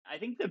I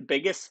think the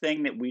biggest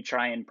thing that we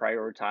try and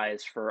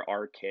prioritize for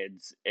our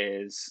kids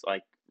is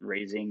like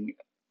raising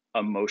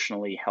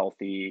emotionally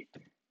healthy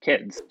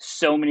kids.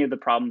 So many of the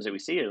problems that we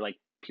see are like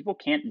people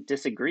can't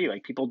disagree.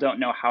 Like people don't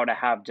know how to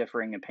have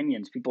differing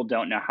opinions. People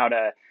don't know how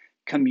to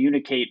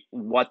communicate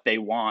what they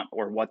want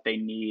or what they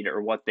need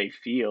or what they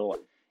feel.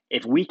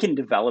 If we can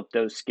develop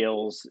those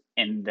skills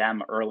in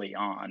them early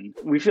on,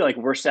 we feel like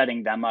we're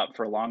setting them up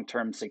for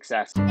long-term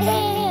success.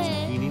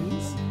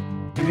 Zucchinis?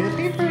 Give me the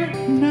paper.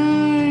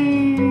 Nice.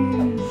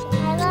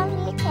 I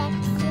love you,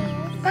 Texas.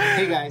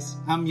 Hey guys,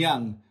 I'm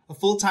Young, a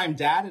full-time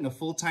dad and a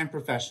full-time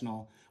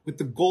professional with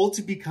the goal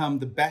to become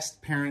the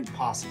best parent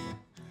possible.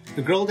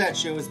 The Girl Dad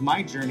Show is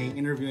my journey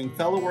interviewing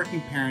fellow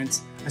working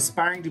parents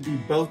aspiring to be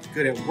both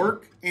good at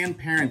work and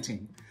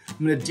parenting.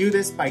 I'm going to do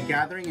this by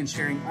gathering and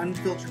sharing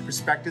unfiltered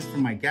perspectives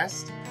from my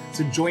guests.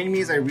 So join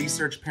me as I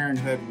research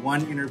parenthood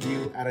one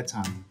interview at a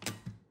time.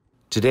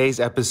 Today's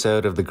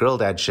episode of The Girl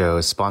Dad Show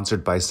is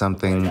sponsored by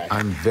something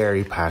I'm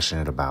very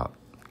passionate about: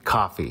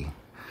 coffee.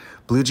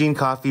 Blue Jean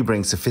Coffee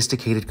brings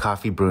sophisticated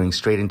coffee brewing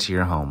straight into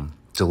your home,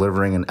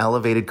 delivering an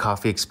elevated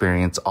coffee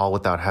experience all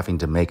without having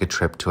to make a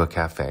trip to a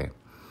cafe.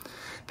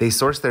 They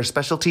source their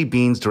specialty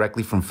beans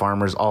directly from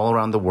farmers all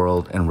around the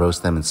world and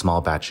roast them in small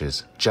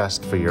batches,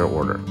 just for your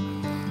order.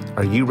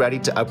 Are you ready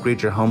to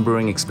upgrade your home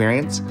brewing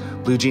experience?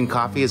 Blue Jean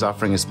Coffee is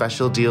offering a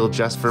special deal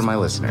just for my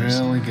listeners.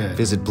 Really good.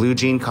 Visit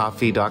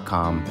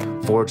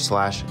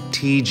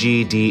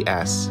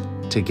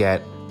bluejeancoffee.com/TGDS to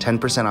get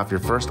 10% off your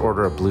first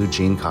order of Blue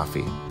Jean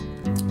Coffee.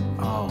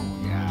 Oh,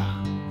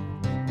 yeah.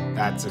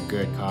 That's a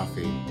good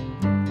coffee.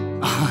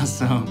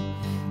 Awesome.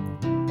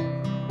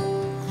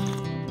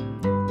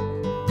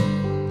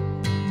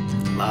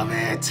 Love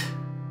it.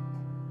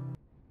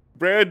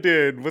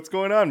 Brandon, what's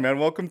going on, man?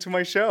 Welcome to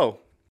my show.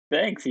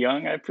 Thanks,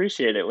 Young. I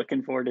appreciate it.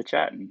 Looking forward to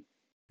chatting.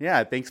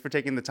 Yeah, thanks for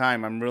taking the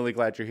time. I'm really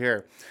glad you're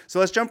here. So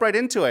let's jump right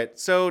into it.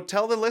 So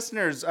tell the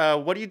listeners,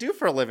 what do you do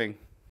for a living?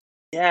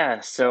 Yeah,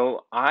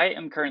 so I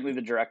am currently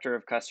the director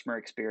of customer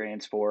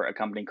experience for a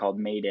company called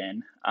Made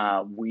In.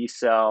 We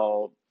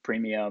sell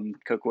premium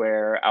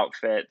cookware,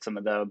 outfit, some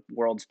of the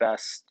world's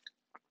best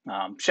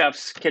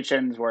chefs'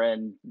 kitchens. We're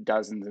in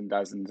dozens and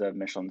dozens of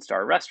Michelin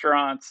star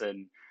restaurants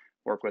and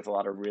work with a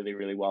lot of really,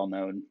 really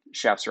well-known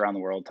chefs around the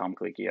world, Tom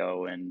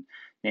Colicchio and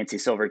Nancy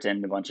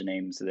Silverton, a bunch of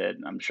names that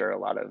I'm sure a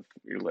lot of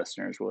your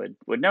listeners would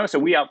know. So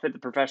we outfit the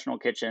professional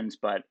kitchens,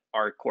 but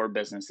our core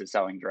business is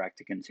selling direct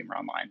to consumer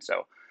online.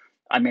 So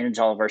I manage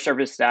all of our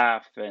service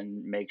staff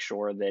and make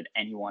sure that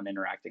anyone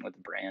interacting with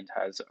the brand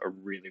has a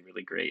really,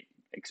 really great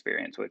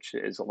experience, which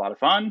is a lot of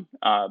fun.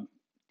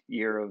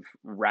 Year of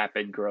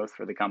rapid growth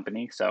for the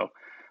company. So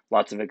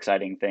lots of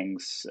exciting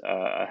things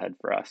ahead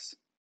for us.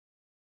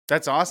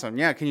 That's awesome.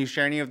 Yeah. Can you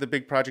share any of the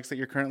big projects that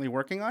you're currently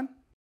working on?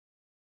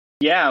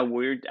 Yeah,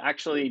 we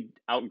actually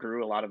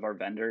outgrew a lot of our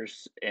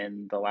vendors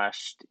in the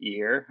last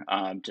year,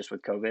 just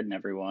with COVID and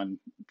everyone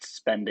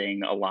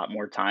spending a lot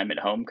more time at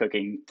home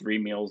cooking 3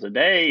 meals a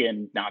day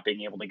and not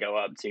being able to go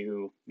up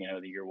to,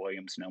 the your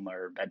Williams Sonoma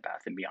or Bed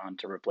Bath and Beyond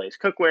to replace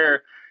cookware.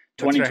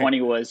 That's right.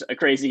 2020 was a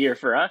crazy year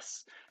for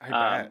us,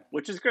 I bet.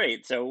 which is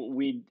great. So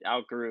we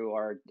outgrew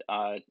our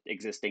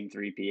existing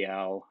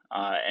 3PL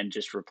and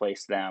just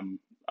replaced them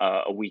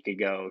a week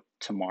ago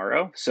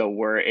tomorrow. So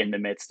we're in the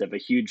midst of a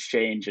huge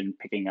change and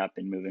picking up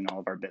and moving all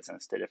of our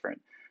business to a different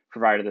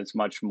provider that's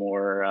much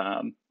more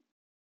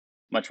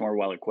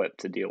well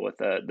equipped to deal with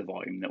the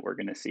volume that we're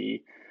going to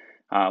see,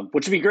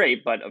 which would be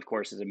great, but of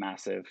course is a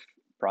massive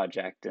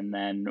project. And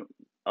then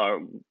uh,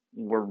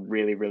 we're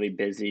really, really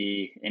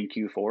busy in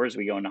Q4 as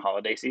we go into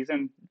holiday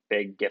season,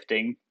 big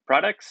gifting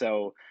products.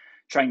 So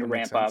trying to That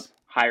makes ramp up sense.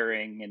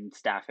 hiring and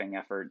staffing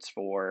efforts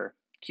for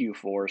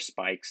Q4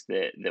 spikes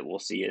that we'll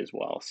see as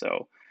well.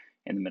 So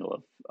in the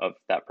middle of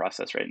that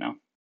process right now.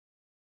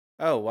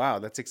 Oh, wow.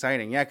 That's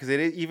exciting. Yeah. Because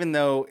even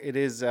though it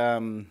is a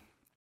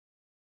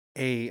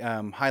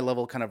high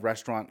level kind of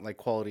restaurant, like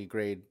quality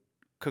grade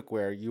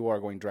cookware, you are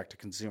going direct to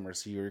consumer.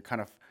 So you're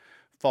kind of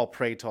fall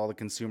prey to all the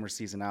consumer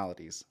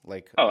seasonalities, Oh,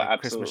 like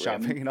Christmas absolutely.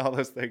 shopping and all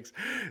those things.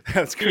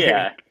 That's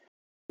Yeah. great.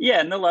 Yeah,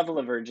 and the level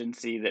of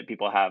urgency that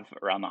people have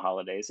around the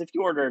holidays. If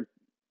you order,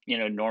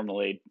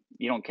 normally,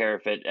 you don't care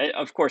if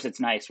of course, it's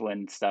nice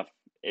when stuff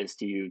is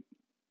to you,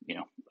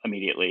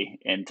 immediately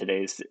in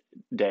today's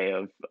day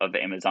of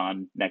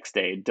Amazon next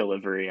day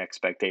delivery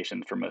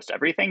expectations for most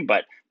everything.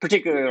 But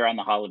particularly around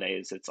the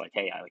holidays, it's like,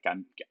 hey,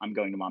 I'm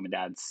going to mom and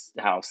dad's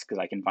house because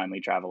I can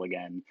finally travel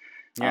again,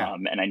 Yeah.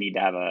 and I need to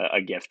have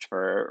a gift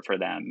for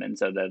them. And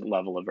so the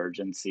level of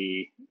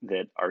urgency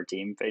that our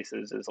team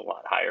faces is a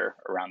lot higher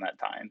around that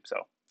time.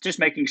 So just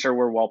making sure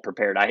we're well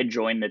prepared. I had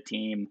joined the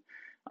team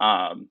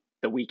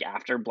the week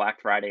after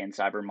Black Friday and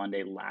Cyber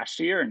Monday last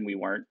year, and we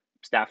weren't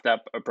staffed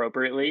up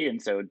appropriately,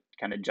 and so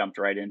kind of jumped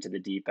right into the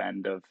deep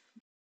end of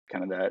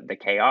kind of the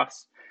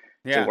chaos.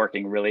 So Yeah.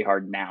 working really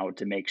hard now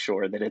to make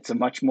sure that it's a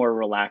much more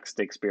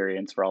relaxed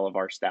experience for all of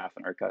our staff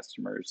and our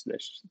customers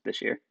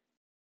this year.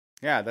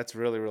 Yeah. That's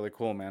really, really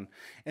cool, man.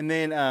 And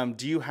then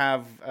do you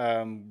have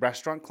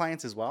restaurant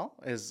clients as well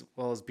as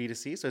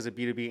B2C? So is it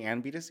B2B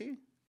and B2C?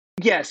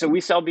 Yeah, so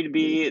we sell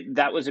B2B.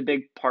 That was a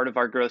big part of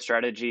our growth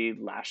strategy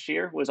last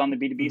year was on the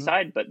B2B Hmm.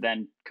 side, but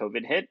then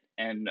COVID hit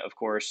and of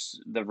course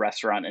the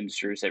restaurant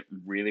industry was hit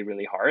really,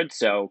 really hard.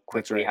 So That's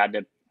quickly right. had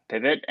to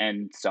pivot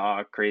and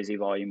saw crazy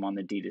volume on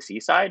the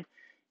D2C side.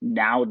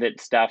 Now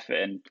that stuff,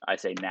 and I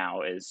say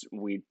now is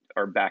we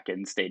are back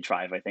in stage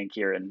five, I think,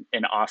 here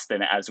in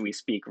Austin as we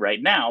speak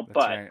right now, That's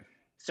but right.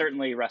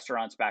 certainly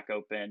restaurants back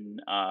open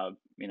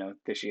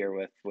this year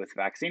with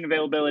vaccine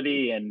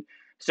availability, and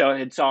so I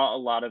had saw a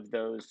lot of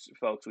those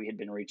folks we had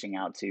been reaching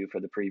out to for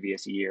the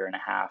previous year and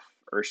a half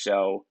or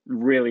so,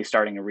 really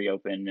starting to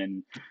reopen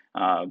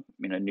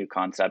and new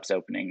concepts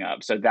opening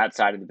up. So that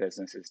side of the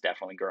business is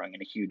definitely growing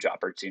and a huge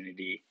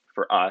opportunity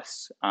for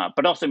us,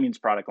 but also means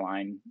product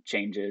line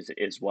changes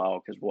as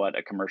well because what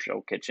a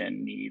commercial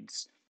kitchen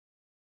needs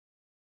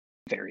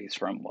varies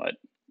from what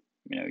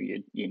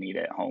you need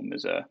at home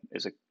as a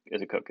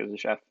cook as a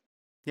chef.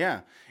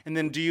 Yeah. And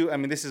then I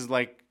mean, this is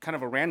like kind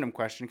of a random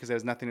question because it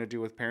has nothing to do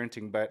with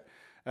parenting, but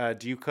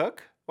do you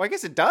cook? Well, I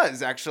guess it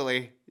does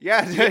actually.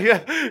 Yeah. Yeah,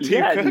 Yeah. Do you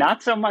yeah, cook?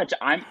 not so much.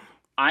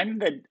 I'm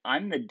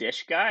the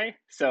dish guy,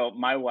 so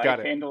my wife Got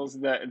it. handles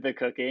the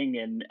cooking,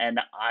 and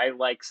I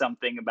like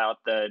something about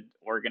the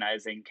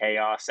organizing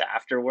chaos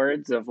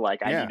afterwards of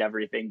like I need Yeah.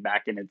 everything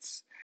back in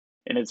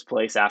its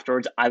place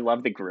afterwards. I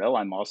love the grill.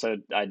 I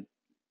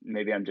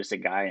maybe I'm just a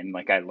guy and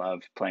like I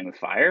love playing with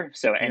fire.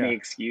 So any Yeah.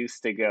 excuse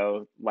to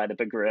go light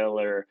up a grill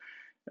or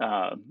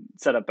uh,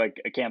 set up a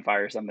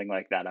campfire or something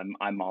like that,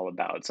 I'm all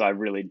about. So I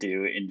really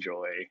do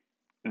enjoy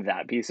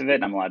that piece of it.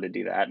 And I'm allowed to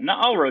do that, and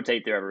I'll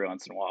rotate through every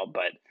once in a while,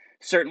 but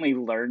certainly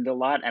learned a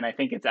lot. And I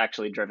think it's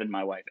actually driven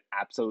my wife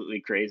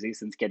absolutely crazy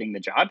since getting the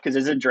job because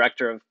as a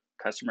director of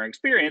customer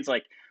experience,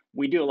 like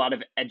we do a lot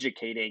of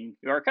educating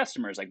our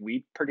customers. Like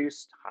we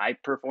produce high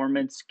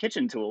performance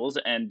kitchen tools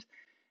and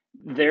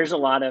there's a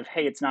lot of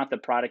hey it's not the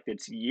product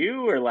it's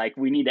you or like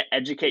we need to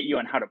educate you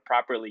on how to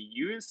properly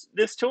use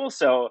this tool.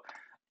 So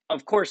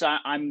of course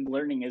I'm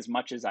learning as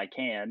much as I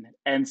can,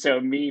 and so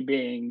me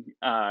being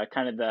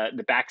kind of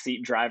the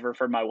backseat driver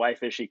for my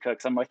wife as she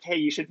cooks, I'm like hey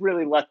you should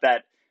really let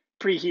that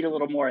preheat a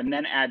little more and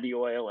then add the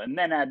oil and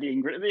then add the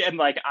ingredient, and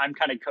like I'm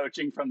kind of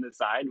coaching from the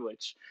side,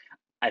 which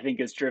I think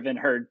has driven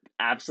her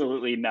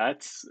absolutely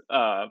nuts. You're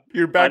I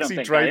don't backseat think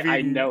I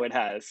driving. know it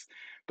has.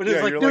 But it's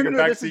Yeah. like, You're no, like no, a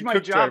no, this is backseat my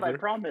cook job, I driver.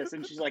 promise.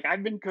 And she's like,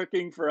 I've been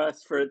cooking for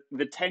us for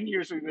the 10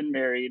 years we've been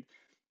married.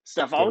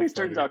 Stuff So always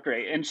turns funny. out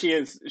great. And she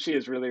is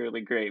really,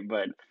 really great.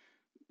 But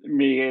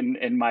me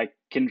and my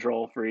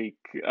control freak,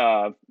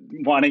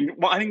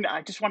 wanting,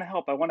 I just want to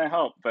help. I want to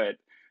help. But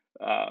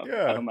I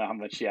Yeah. don't know how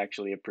much she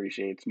actually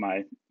appreciates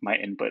my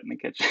input in the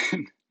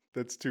kitchen.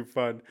 That's too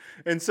fun.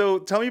 And so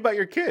tell me about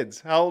your kids.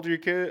 How old are your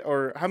kid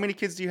or how many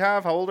kids do you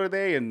have? How old are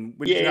they and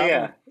when did Yeah, you yeah, have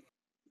yeah. them?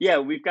 Yeah,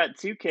 we've got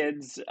two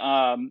kids,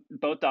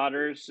 both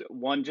daughters.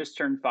 One just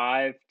turned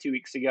 5 2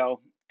 weeks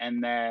ago,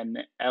 and then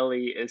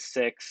Ellie is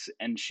 6,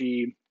 and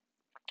she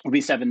will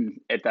be 7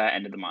 at the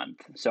end of the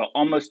month. So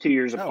almost 2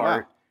 years Oh,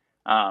 apart.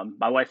 wow.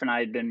 My wife and I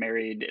had been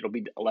married. It'll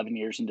be 11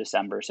 years in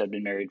December, so I've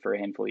been married for a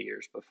handful of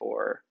years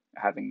before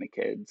having the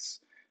kids.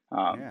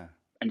 Um, Yeah.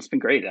 and it's been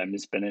great. I mean,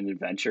 it's been an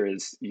adventure,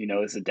 as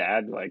a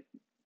dad. Like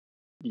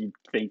you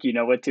think you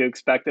know what to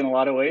expect in a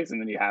lot of ways,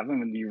 and then you have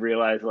them, and you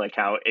realize like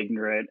how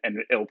ignorant and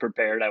ill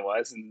prepared I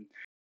was in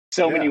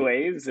so many Yeah.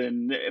 ways.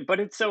 And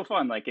but it's so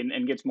fun, like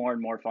and gets more and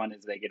more fun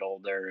as they get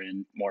older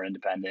and more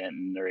independent,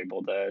 and they're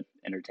able to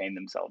entertain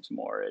themselves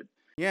more.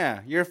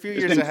 Yeah, you're a few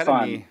It's years been ahead of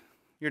fun. me.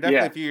 You're definitely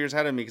a Yeah, few years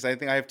ahead of me because I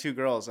think I have two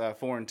girls,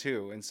 4 and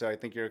 2, and so I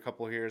think you're a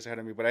couple of years ahead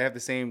of me. But I have the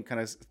same kind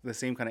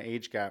of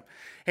age gap.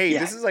 Hey, yeah.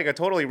 this is like a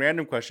totally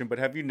random question, but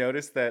have you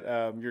noticed that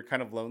you're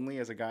kind of lonely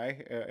as a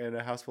guy in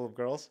a house full of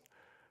girls?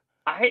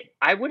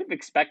 I would have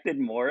expected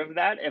more of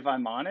that if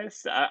I'm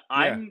honest.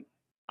 Yeah.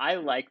 I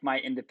like my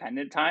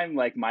independent time,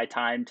 like my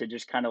time to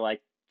just kind of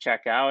like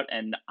check out,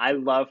 and I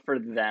love for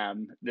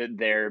them that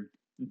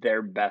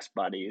they're best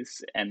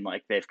buddies and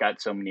like they've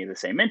got so many of the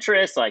same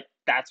interests. Like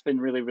that's been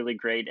really really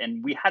great,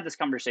 and we had this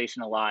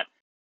conversation a lot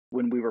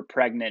when we were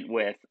pregnant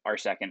with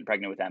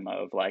Emma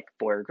of like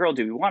boy or girl,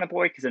 do we want a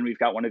boy? Because then we've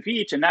got one of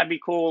each, and that'd be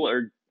cool.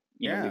 Or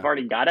we've Yeah.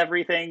 already got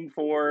everything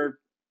for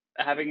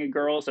having a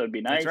girl, so it'd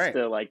be That's nice right.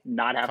 to like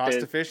not have Cost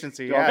to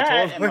efficiency. do all Yeah,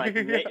 that, and like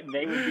totally. Yeah.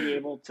 they would be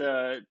able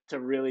to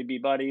really be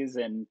buddies.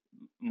 And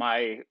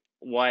my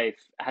wife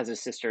has a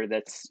sister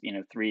that's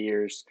 3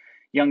 years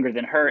younger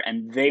than her,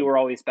 and they were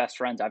always best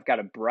friends. I've got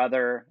a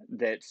brother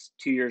that's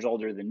 2 years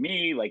older than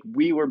me, like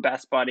we were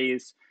best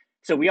buddies.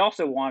 So we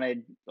also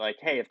wanted like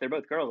hey if they're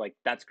both girls, like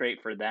that's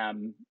great for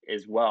them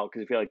as well,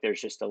 because I feel like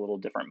there's just a little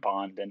different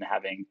bond than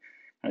having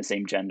kind of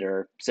same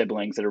gender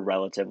siblings that are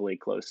relatively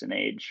close in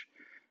age.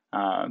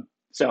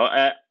 So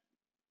I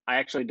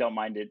actually don't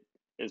mind it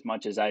as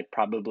much as I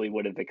probably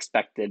would have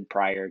expected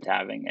prior to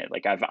having it.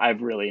 Like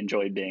I've really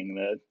enjoyed being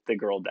the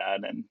girl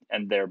dad,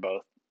 and they're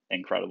both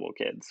incredible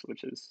kids,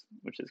 which is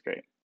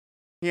great.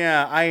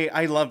 Yeah,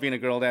 I love being a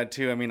girl dad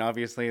too. I mean,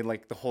 obviously,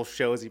 like the whole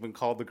show is even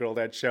called the Girl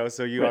Dad Show,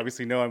 so you Right.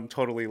 obviously know I'm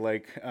totally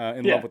like in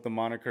love Yeah. with the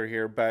moniker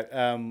here. But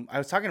I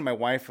was talking to my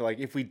wife like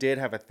if we did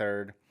have a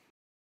third,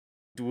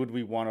 would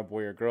we want a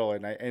boy or girl?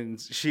 And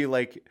she's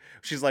like,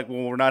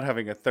 well, we're not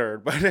having a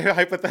third, but Right.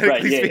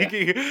 hypothetically Yeah. Yeah.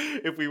 speaking,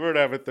 if we were to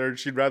have a third,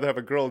 she'd rather have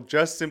a girl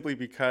just simply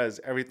because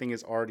everything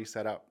is already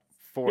set up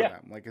for Yeah.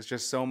 them. Like it's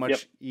just so Yep.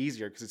 much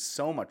easier because it's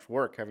so much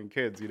work having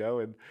kids, and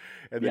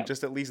then Yep.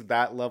 just at least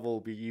that level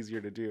will be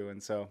easier to do.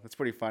 And so that's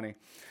pretty funny.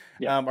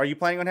 Yep. Are you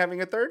planning on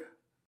having a third?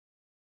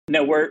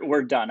 No,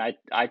 we're done.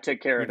 I took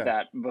care You're of done.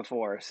 that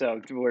before,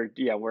 so we're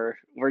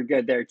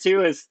good there.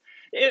 Two is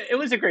it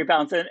was a great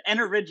balance, and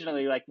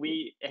originally like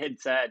we had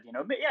said,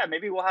 yeah,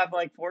 maybe we'll have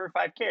like 4 or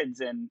 5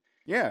 kids, and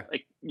Yeah,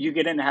 like you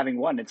get into having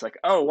one, it's like,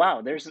 oh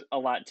wow, there's a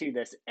lot to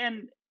this,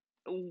 and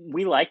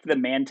we like the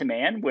man to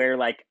man where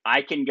like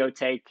I can go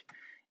take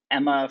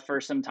Emma for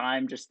some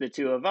time, just the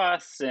two of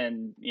us,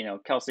 and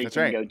Kelsey that's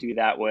can right. go do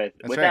that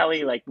That's with right.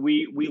 Ellie. Like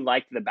we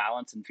like the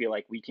balance and feel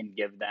like we can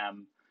give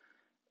them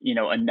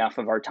enough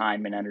of our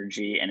time and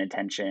energy and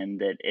attention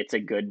that it's a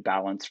good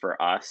balance for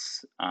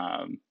us.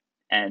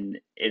 And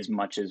as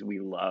much as we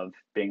love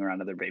being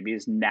around other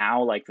babies,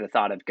 now like the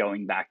thought of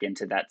going back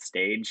into that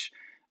stage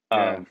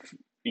Yeah, of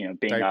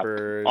being up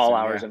diapers all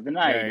and hours yeah, of the yeah,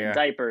 night and yeah.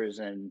 diapers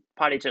and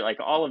potty training, like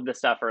all of the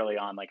stuff early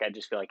on, like I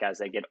just feel like as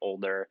they get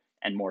older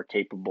and more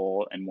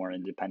capable and more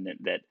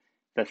independent, that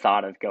the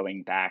thought of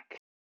going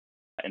back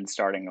and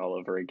starting all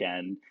over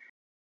again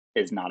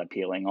is not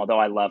appealing. Although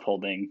I love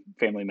holding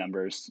family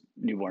members,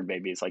 newborn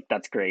babies, like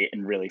that's great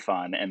and really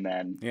fun. And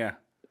then Yeah.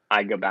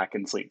 I go back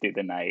and sleep through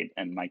the night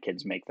and my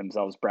kids make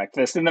themselves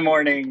breakfast in the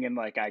morning and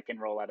like I can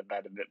roll out of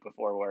bed a bit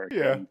before work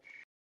Yeah. and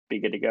be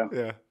good to go.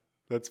 Yeah.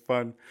 That's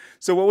fun.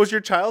 So what was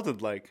your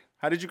childhood like?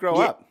 How did you grow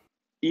Yeah. up?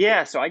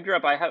 Yeah. So I grew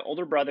up, I had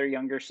older brother,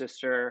 younger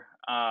sister,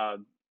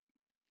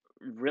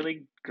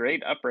 really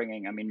great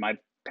upbringing. I mean, my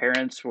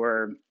parents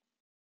were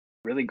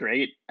really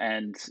great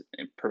and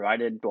it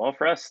provided well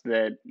for us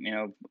that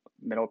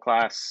middle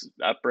class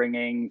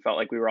upbringing, felt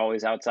like we were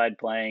always outside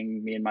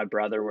playing. Me and my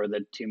brother were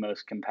the two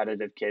most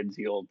competitive kids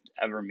you'll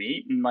ever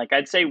meet, and like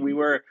I'd say we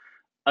were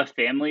a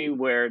family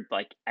where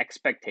like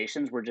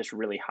expectations were just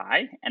really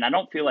high, and I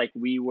don't feel like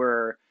we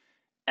were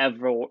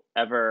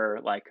ever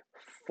like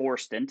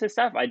forced into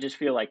stuff. I just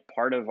feel like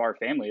part of our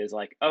family is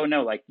like, oh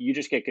no, like you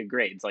just get good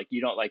grades, like you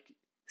don't like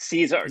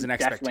C's are There's an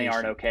definitely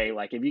aren't expectation. okay,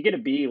 like if you get a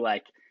B,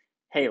 like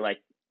hey, like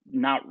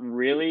not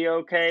really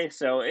okay.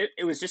 So it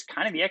was just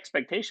kind of the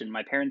expectation.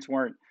 My parents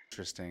weren't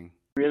Interesting.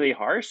 really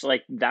harsh,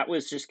 like that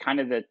was just kind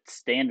of the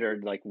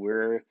standard, like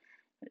we're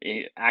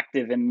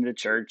active in the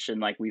church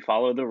and like we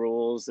follow the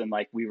rules and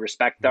like we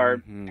respect our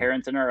Hmm.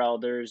 parents and our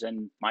elders,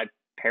 and my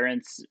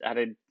parents had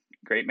a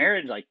great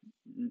marriage, like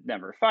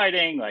never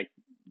fighting, like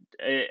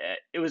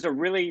it was a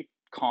really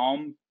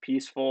calm,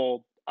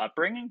 peaceful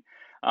upbringing.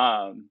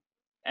 Um,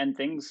 and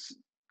things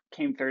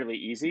came fairly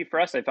easy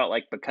for us. I felt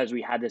like because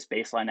we had this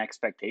baseline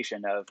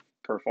expectation of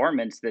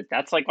performance,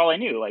 that's like all I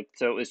knew. Like,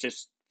 so it was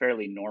just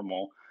fairly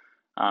normal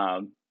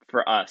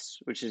for us,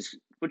 which is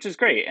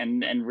great,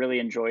 and really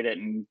enjoyed it.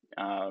 And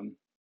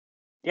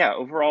yeah,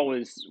 overall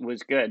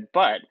was good.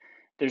 But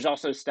there's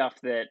also stuff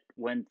that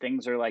when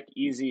things are like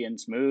easy and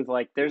smooth,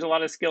 like there's a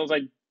lot of skills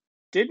I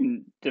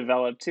didn't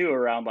develop too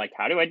around like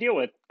how do I deal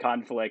with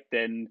conflict,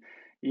 and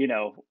you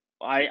know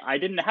I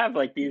didn't have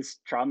like these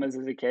traumas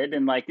as a kid,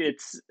 and like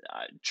it's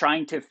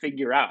trying to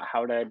figure out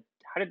how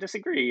to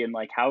disagree and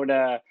like how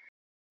to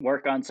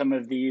work on some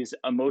of these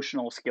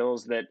emotional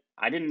skills that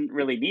I didn't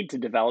really need to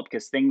develop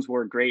because things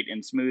were great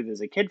and smooth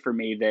as a kid for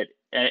me. That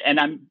and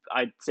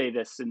I'd say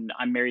this, and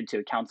I'm married to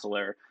a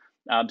counselor,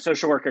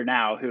 social worker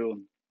now,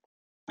 who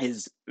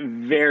is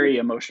very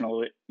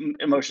emotionally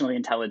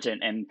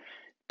intelligent and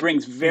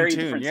brings In very tune,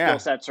 different skill yeah.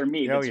 sets from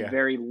me. Oh That's yeah.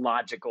 very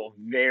logical,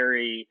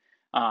 very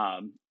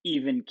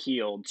even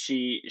keeled.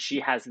 She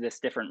has this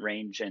different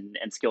range and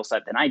skill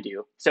set than I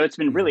do. So it's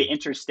been really Hmm.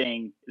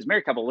 interesting as a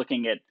married couple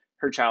looking at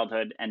her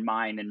childhood and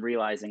mine and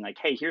realizing like,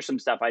 hey, here's some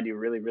stuff I do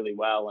really, really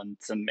well, and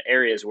some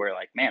areas where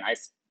like, man,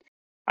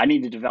 I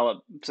need to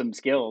develop some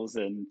skills,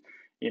 and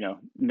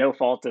no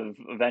fault of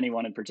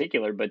anyone in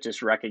particular, but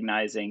just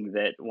recognizing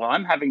that while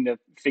I'm having to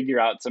figure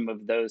out some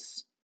of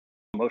those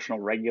emotional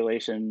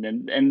regulation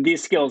and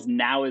these skills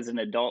now as an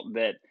adult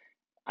that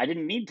I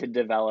didn't need to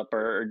develop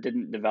or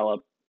didn't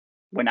develop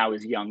when I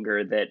was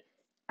younger, that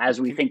as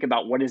we Can, think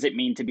about what does it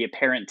mean to be a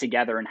parent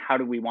together and how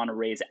do we want to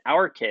raise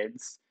our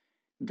kids,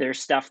 there's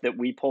stuff that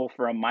we pull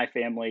from my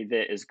family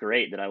that is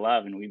great that I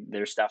love, and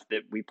there's stuff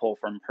that we pull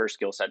from her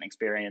skill set and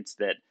experience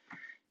that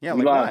yeah, we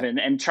like love,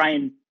 what? and try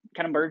and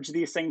kind of merge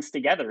these things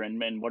together,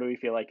 and what do we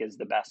feel like is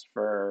the best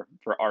for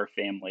our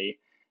family,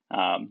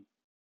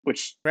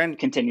 which Brand,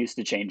 continues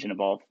to change and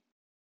evolve.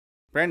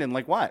 Brandon,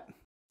 like what?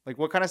 Like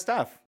what kind of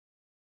stuff?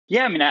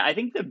 Yeah, I mean, I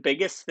think the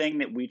biggest thing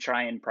that we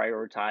try and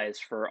prioritize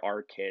for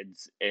our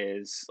kids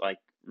is like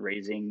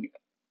raising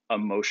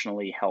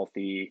emotionally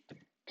healthy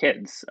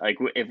kids. Like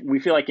if we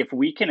feel like if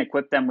we can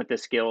equip them with the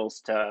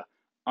skills to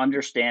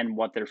understand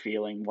what they're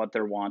feeling, what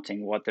they're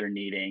wanting, what they're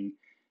needing,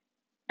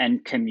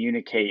 and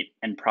communicate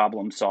and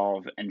problem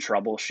solve and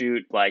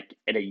troubleshoot like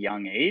at a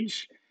young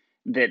age,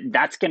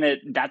 that's gonna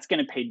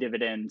pay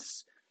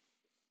dividends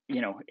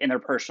in their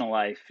personal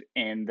life,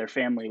 in their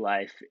family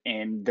life,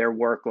 in their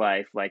work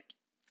life, like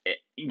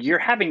you're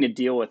having to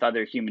deal with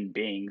other human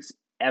beings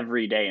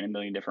every day in a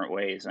million different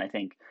ways. And I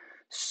think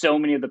so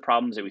many of the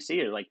problems that we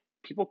see are like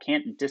people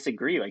can't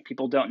disagree. Like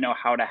people don't know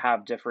how to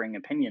have differing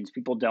opinions.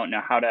 People don't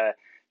know how to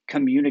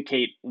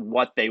communicate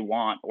what they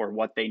want or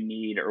what they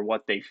need or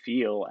what they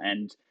feel.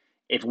 And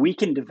if we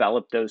can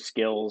develop those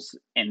skills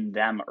in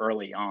them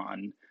early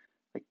on,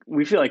 like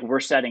we feel like we're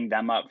setting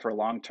them up for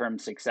long-term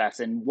success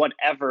and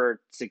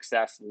whatever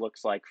success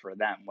looks like for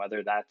them,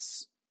 whether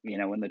that's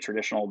in the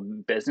traditional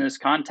business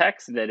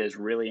context that is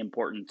really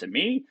important to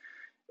me,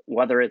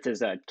 whether it's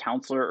as a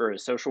counselor or a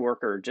social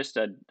worker or just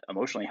an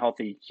emotionally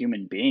healthy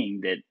human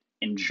being that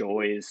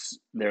enjoys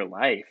their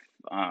life.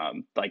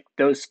 Like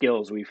those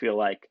skills we feel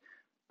like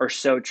are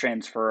so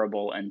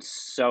transferable and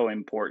so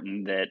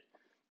important that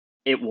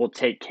it will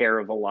take care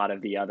of a lot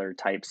of the other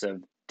types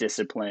of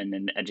discipline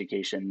and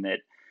education that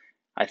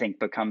I think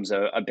becomes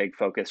a big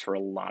focus for a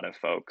lot of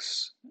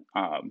folks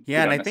who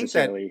Yeah, and don't I think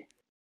that necessarily.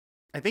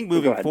 I think Oh, go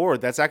moving ahead.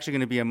 forward, that's actually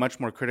going to be a much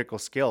more critical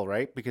skill,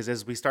 right? Because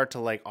as we start to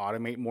like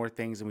automate more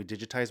things and we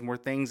digitize more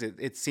things,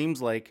 it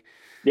seems like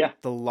Yeah,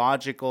 the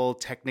logical,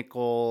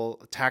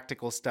 technical,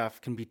 tactical stuff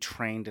can be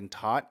trained and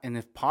taught, and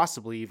if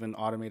possibly even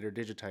automated or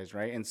digitized,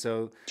 right? And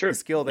so the true.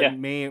 skill that Yeah,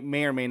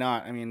 may or may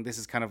not, I mean, this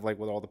is kind of like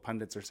what all the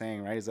pundits are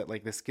saying, right? Is that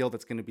like the skill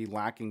that's going to be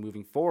lacking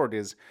moving forward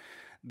is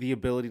the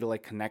ability to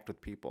like connect with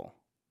people,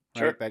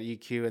 right? sure. That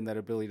EQ and that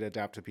ability to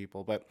adapt to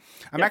people. But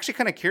I'm Yeah. actually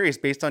kind of curious,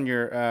 based on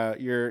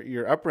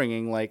your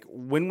upbringing, like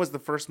when was the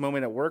first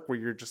moment at work where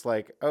you're just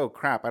like, oh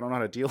crap, I don't know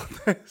how to deal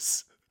with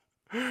this?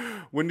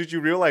 When did you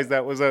realize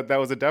that was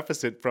a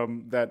deficit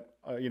from that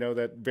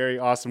that very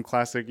awesome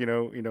classic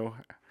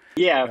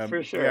Yeah, for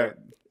yeah, sure.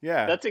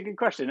 yeah, That's a good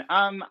question.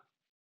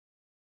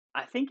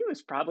 I think it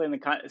was probably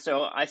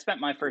so I spent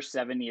my first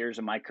 7 years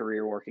of my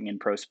career working in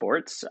pro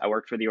sports. I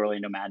worked for the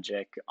Orlando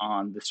Magic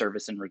on the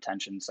service and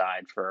retention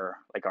side for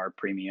like our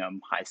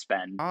premium high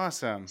spend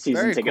awesome,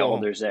 season very ticket cool.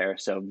 holders there.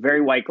 So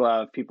very white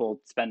glove,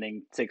 people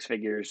spending six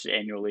figures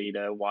annually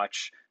to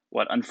watch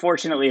what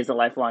unfortunately as a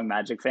lifelong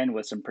Magic fan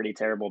was some pretty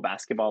terrible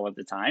basketball at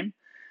the time.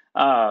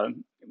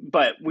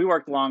 But we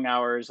worked long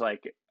hours,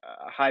 like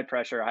high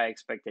pressure, high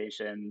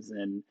expectations,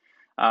 and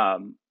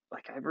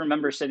like I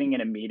remember sitting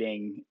in a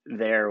meeting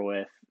there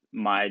with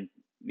my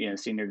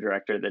senior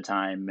director at the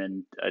time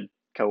and a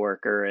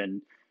coworker,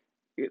 and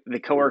the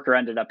coworker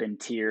ended up in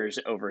tears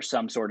over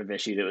some sort of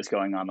issue that was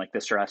going on, like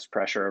the stress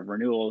pressure of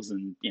renewals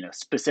and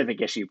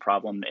specific issue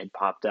problem that had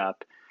popped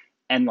up.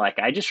 And like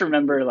I just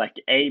remember like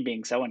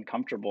being so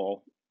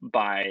uncomfortable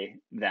by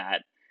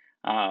that,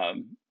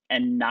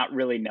 and not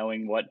really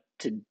knowing what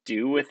to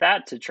do with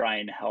that to try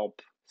and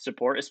help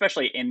support,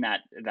 especially in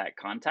that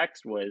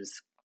context,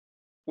 was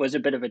a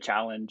bit of a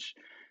challenge.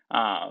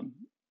 Um,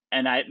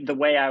 and the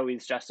way I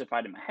always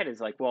justified in my head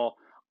is like, well,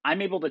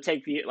 I'm able to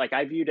take like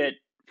I viewed it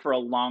for a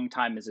long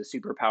time as a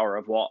superpower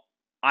of, well,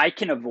 I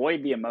can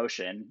avoid the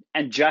emotion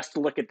and just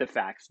look at the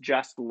facts,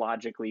 just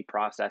logically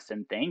process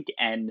and think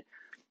and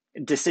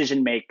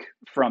decision make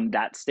from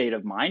that state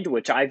of mind,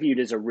 which I viewed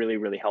as a really,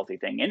 really healthy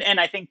thing. And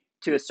I think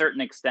to a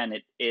certain extent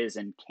it is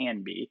and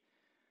can be.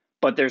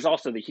 But there's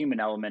also the human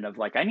element of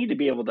like, I need to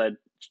be able to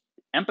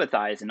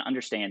empathize and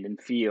understand and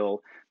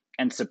feel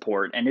and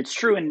support. And it's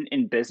true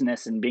in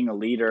business and being a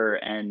leader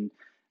and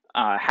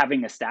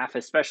having a staff,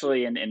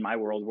 especially in my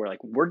world where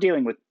like we're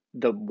dealing with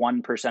the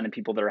 1% of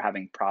people that are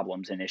having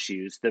problems and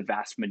issues the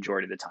vast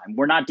majority of the time.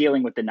 We're not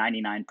dealing with the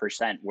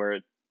 99% where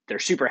they're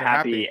super They're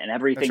happy happy. and That's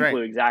everything right.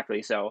 flew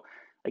exactly. So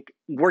like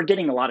we're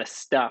getting a lot of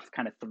stuff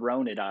kind of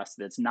thrown at us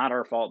that's not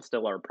our fault,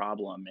 still our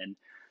problem. And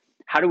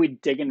how do we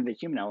dig into the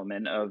human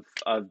element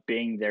of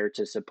being there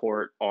to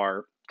support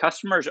our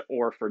customers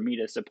or for me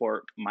to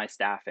support my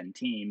staff and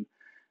team?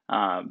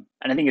 And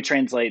I think it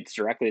translates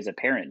directly as a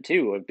parent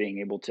too, of being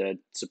able to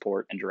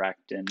support and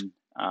direct and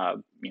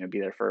be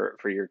there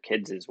for your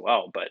kids as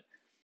well. But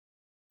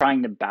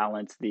trying to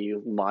balance the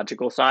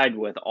logical side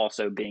with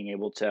also being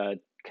able to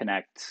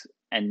connect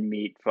and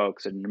meet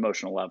folks at an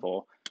emotional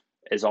level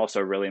is also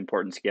a really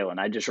important skill. And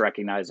I just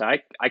recognized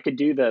I could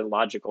do the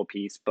logical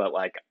piece, but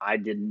like I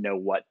didn't know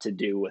what to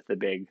do with the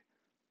big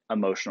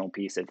emotional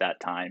piece at that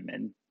time.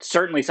 And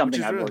certainly which something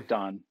is I've really worked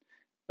on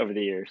over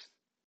the years.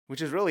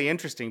 which is really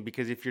interesting,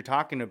 because if you're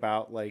talking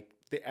about like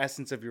the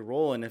essence of your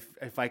role, and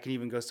if I can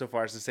even go so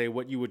far as to say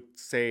what you would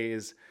say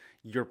is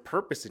your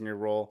purpose in your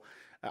role,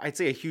 I'd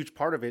say a huge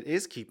part of it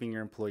is keeping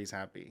your employees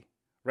happy,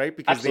 right?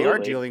 Because they are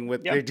Absolutely. dealing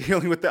with Yeah, they're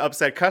dealing with the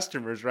upset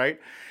customers, right?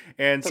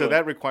 And so totally.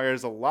 that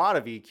requires a lot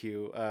of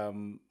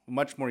EQ,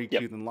 much more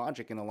Yep. EQ than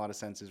logic in a lot of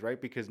senses, right?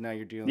 Because now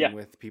you're dealing Yeah.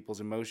 with people's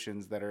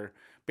emotions that are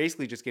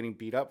basically just getting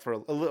beat up for a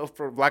little,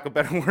 for lack of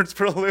better words,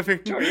 for a living.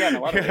 Sure. Yeah. In a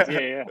lot of ways. Yeah,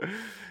 Yeah. Yeah.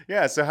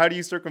 yeah. So how do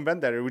you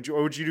circumvent that, or would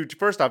you do,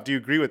 first off, do you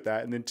agree with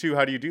that, and then two,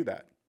 how do you do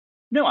that?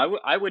 No,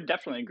 I would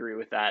definitely agree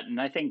with that. And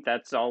I think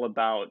that's all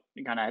about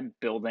kind of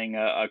building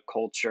a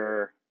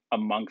culture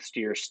amongst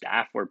your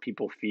staff where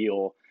people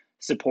feel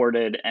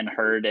supported and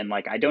heard. And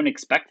like, I don't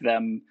expect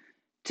them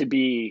to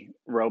be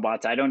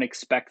robots. I don't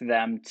expect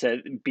them to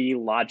be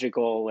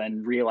logical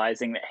and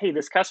realizing that, hey,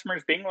 this customer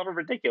is being a little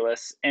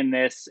ridiculous in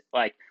this,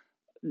 like,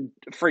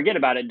 forget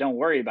about it, don't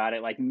worry about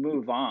it, like,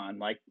 move on.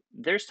 Like,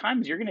 there's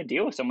times you're going to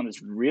deal with someone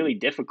that's really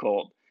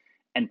difficult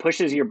and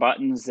pushes your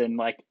buttons, and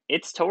like,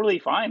 it's totally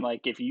fine.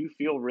 Like, if you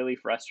feel really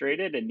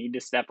frustrated and need to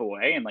step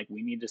away, and like,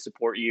 we need to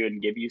support you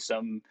and give you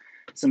some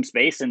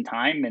space and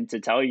time, and to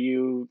tell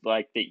you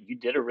like that you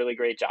did a really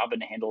great job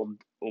and handled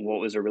what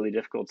was a really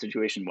difficult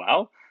situation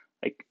well.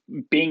 Like,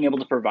 being able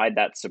to provide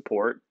that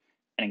support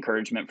and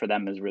encouragement for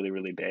them is really,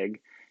 really big.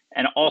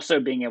 And also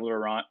being able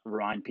to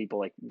remind people,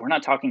 like, we're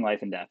not talking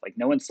life and death. Like,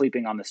 no one's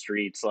sleeping on the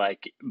streets,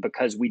 like,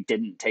 because we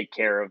didn't take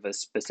care of a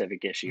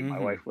specific issue. My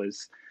Mm-hmm. wife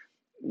was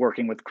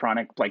working with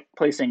chronic, like,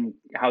 placing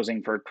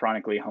housing for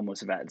chronically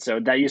homeless vets. So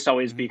that used to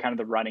always be Mm-hmm. kind of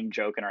the running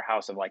joke in our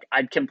house of like,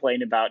 I'd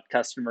complain about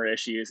customer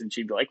issues and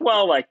she'd be like,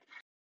 well, like,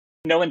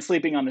 no one's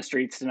sleeping on the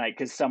streets tonight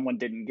because someone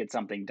didn't get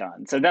something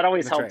done. So that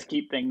always That's helped right.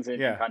 keep things in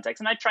Yeah, context.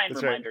 And I try and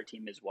that's right. remind our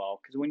team as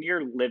well, because when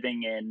you're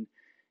living in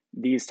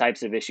these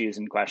types of issues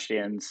and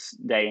questions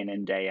day in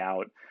and day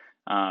out,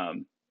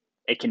 um,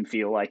 it can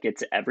feel like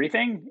it's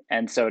everything.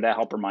 And so to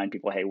help remind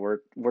people, hey,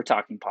 we're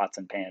talking pots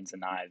and pans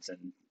and knives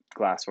and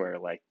glassware,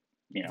 like,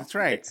 That's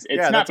right. it's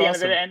Yeah, not that's the end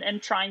of it. awesome.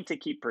 And trying to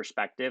keep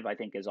perspective, I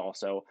think, is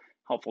also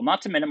helpful.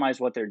 Not to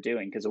minimize what they're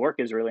doing, because the work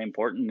is really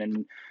important,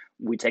 and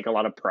we take a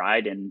lot of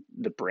pride in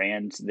the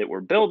brands that we're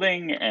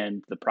building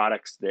and the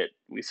products that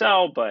we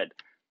sell, but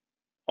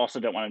also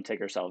don't want to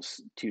take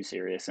ourselves too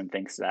serious, and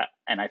thinks that,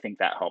 and I think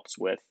that helps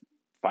with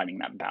finding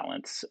that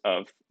balance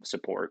of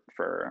support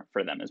for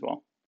them as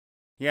well.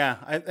 Yeah,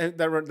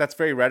 that's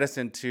very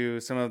reticent to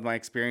some of my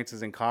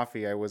experiences in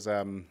coffee. I was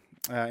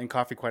in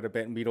coffee quite a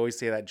bit, and we'd always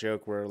say that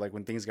joke where like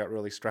when things got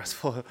really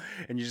stressful,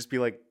 and you just be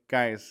like,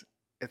 guys,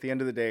 at the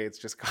end of the day, it's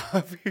just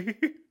coffee.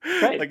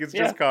 Right. Like it's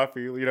Yeah. just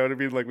coffee. You know what I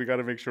mean? Like we got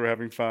to make sure we're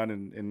having fun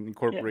and Yeah.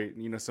 incorporate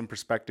some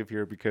perspective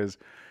here because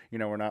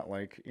we're not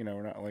like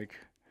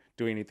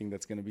doing anything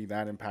that's going to be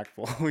that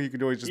impactful. You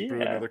could always just brew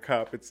Yeah. another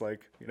cup. It's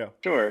like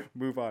Sure.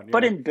 move on.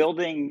 But Yeah,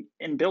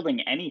 in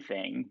building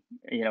anything,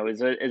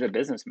 as a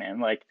businessman,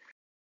 like,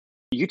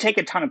 you take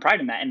a ton of pride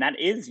in that, and that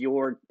is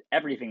your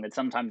everything. That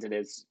sometimes it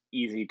is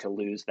easy to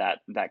lose that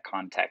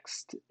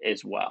context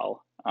as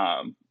well,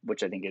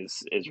 which I think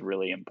is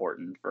really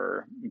important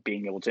for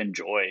being able to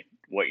enjoy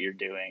what you're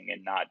doing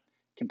and not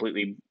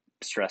completely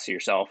stress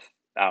yourself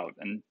out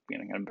and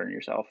kind of burn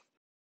yourself,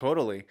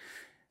 totally.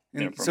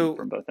 And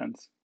from both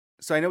ends.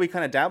 so I know we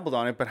kind of dabbled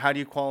on it, but how do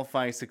you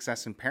qualify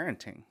success in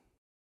parenting?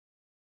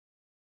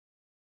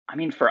 I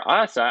mean, for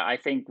us, I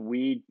think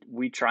we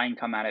try and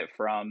come at it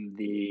from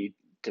the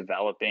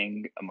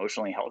developing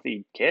emotionally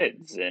healthy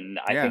kids, and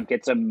I Yeah. think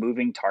it's a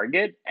moving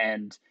target.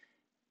 And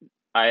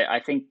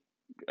I think,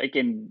 like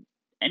in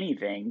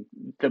anything,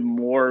 the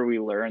more we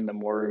learn, the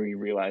more we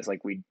realize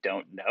like we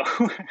don't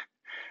know.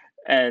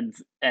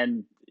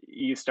 And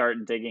you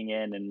start digging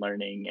in and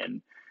learning,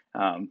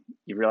 and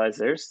you realize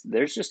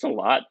there's just a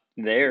lot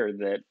there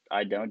that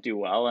I don't do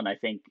well. And I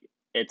think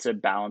it's a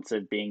balance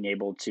of being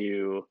able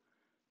to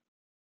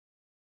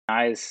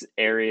recognize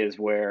areas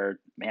where,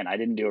 man, I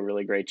didn't do a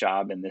really great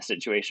job in this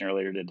situation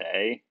earlier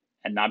today,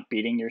 and not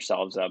beating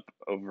yourselves up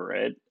over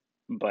it,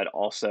 but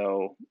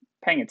also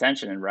paying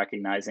attention and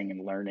recognizing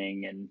and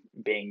learning and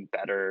being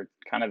better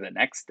kind of the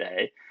next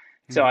day.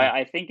 So Hmm.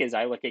 I think as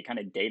I look at kind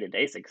of day to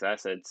day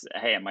success, it's,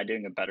 hey, am I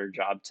doing a better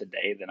job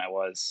today than I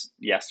was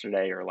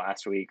yesterday or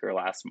last week or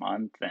last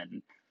month?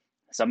 And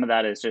some of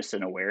that is just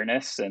an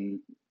awareness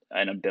and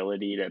an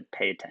ability to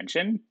pay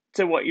attention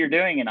to what you're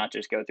doing and not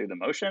just go through the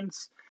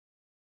motions.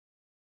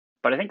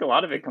 But I think a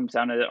lot of it comes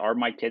down to, are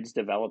my kids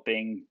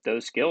developing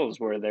those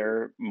skills where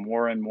they're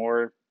more and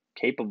more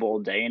capable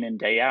day in and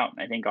day out?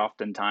 And I think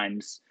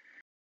oftentimes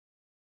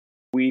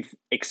we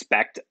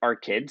expect our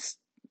kids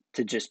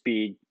to just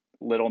be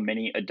little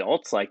mini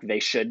adults, like they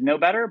should know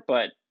better,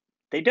 but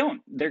they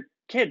don't. They're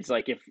kids.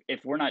 Like, if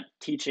we're not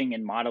teaching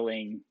and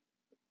modeling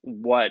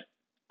what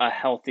a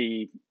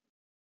healthy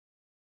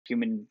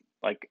human,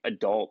 like,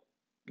 adult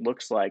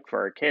looks like for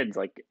our kids,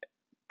 like,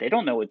 they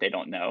don't know what they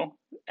don't know.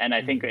 And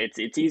I think Hmm.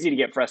 it's easy to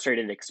get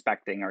frustrated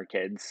expecting our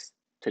kids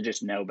to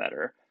just know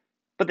better,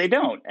 but they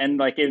don't. And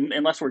like,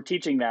 unless we're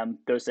teaching them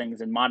those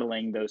things and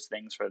modeling those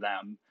things for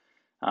them,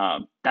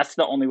 that's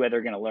the only way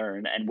they're going to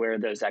learn, and where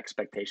those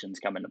expectations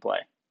come into play.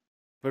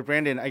 But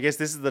Brandon, I guess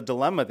this is the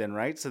dilemma then,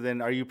 right? So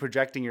then are you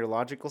projecting your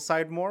logical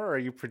side more? Or are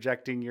you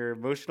projecting your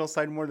emotional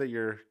side more that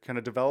you're kind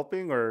of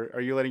developing? Or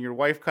are you letting your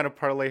wife kind of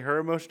parlay her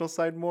emotional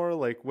side more?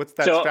 Like, what's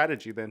that So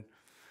strategy then?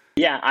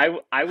 yeah,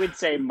 I would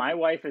say my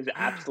wife is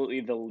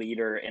absolutely the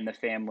leader in the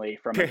family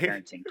from a Okay.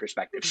 parenting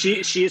perspective.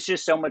 She's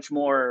just so much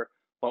more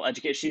well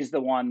educated. She's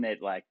the one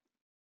that, like,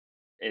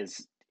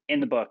 is in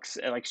the books.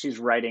 Like, she's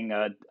writing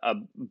a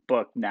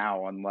book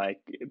now on, like,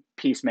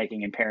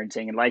 peacemaking and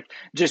parenting, and like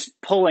just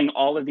pulling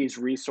all of these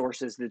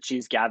resources that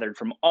she's gathered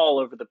from all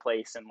over the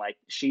place, and like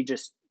she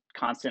just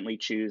constantly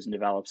chews and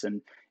develops,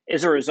 and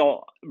as a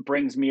result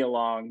brings me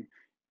along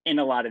in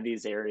a lot of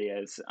these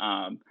areas.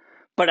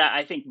 But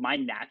I think my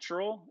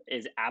natural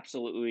is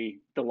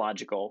absolutely the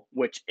logical,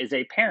 which is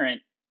a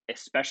parent,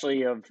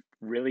 especially of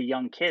really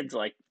young kids,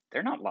 like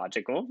they're not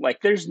logical.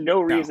 Like there's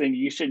no No, reason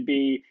you should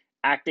be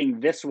acting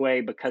this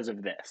way because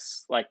of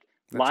this. Like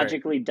that's right.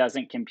 logically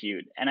doesn't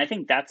compute. And I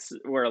think that's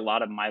where a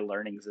lot of my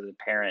learnings as a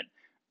parent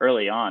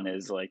early on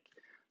is like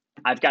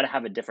I've got to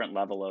have a different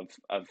level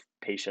of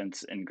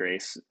patience and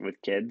grace with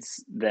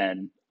kids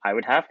than I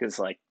would have because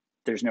like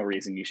there's no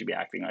reason you should be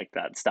acting like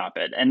that. Stop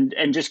it. And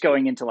just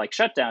going into like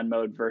shutdown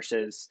mode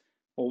versus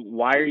well,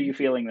 why are you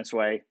feeling this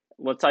way?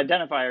 Let's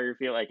identify how you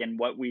feel like and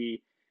what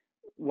we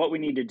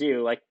need to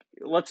do. Like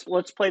let's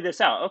play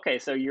this out. Okay,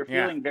 so you're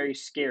Yeah. feeling very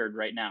scared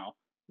right now.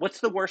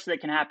 What's the worst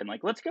that can happen?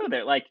 Like let's go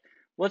there. Like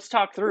let's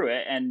talk through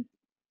it and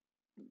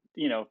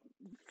you know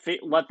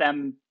let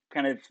them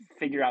kind of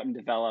figure out and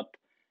develop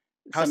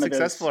How some of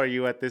successful those. are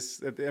you at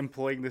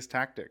employing this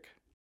tactic?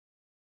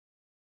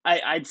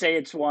 I'd say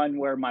it's one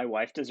where my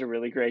wife does a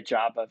really great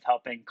job of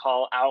helping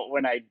call out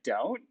when I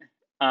don't.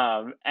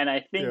 And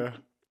I think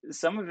Yeah.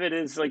 some of it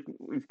is like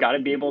we've got to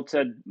be able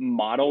to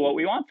model what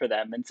we want for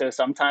them. And so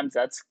sometimes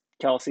that's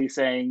Kelsey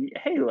saying,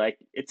 "Hey, like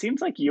it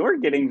seems like you're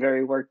getting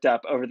very worked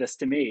up over this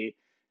to me.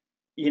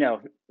 You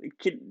know,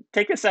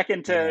 take a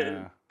second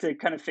to Yeah.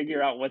 kind of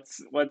figure out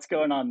what's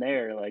going on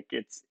there. Like,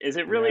 is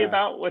it really Yeah.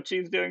 about what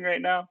she's doing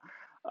right now?"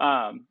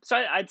 So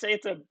I'd say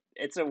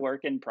it's a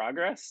work in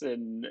progress,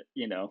 and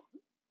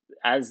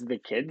as the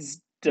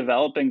kids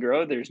develop and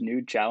grow, there's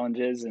new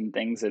challenges and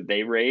things that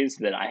they raise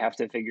that I have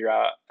to figure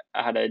out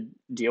how to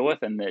deal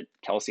with, and that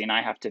Kelsey and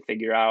I have to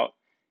figure out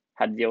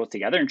how to deal with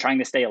together. And trying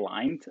to stay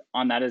aligned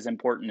on that is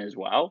important as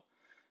well.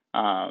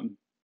 Um,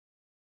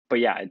 but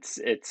yeah, it's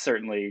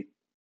certainly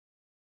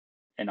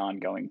an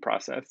ongoing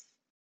process.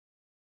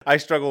 I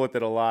struggle with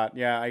it a lot.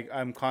 Yeah,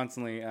 I'm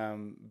constantly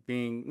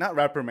being not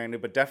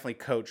reprimanded, but definitely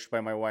coached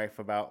by my wife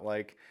about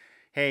like,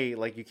 hey,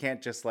 like you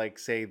can't just like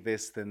say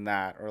this then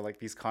that or like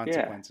these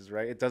Yeah, consequences,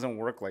 right? It doesn't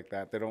work like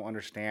that. They don't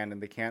understand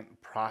and they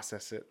can't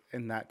process it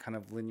in that kind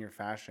of linear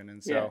fashion.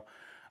 And yeah, so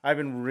I've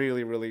been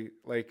really, really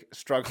like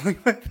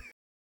struggling with it.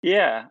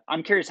 yeah.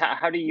 I'm curious,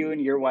 how do you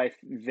and your wife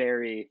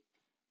vary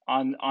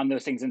on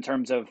those things in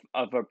terms of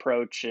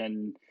approach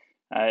and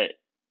uh,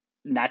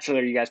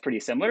 naturally, are you guys pretty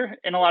similar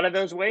in a lot of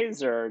those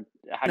ways, or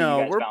how do you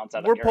No, guys we're balance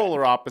out on we're your end?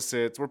 polar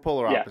opposites. We're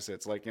polar Yeah,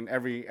 opposites. Like in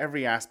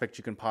every aspect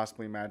you can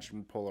possibly imagine,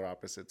 we're polar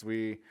opposites.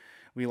 We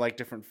like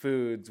different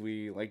foods.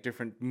 We like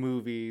different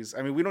movies.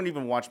 I mean, we don't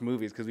even watch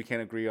movies because we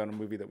can't agree on a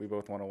movie that we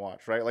both want to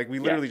watch, right? Like we yeah,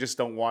 literally just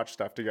don't watch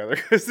stuff together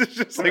because it's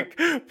just sure, like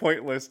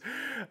pointless.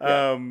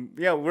 yeah,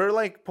 Yeah, we're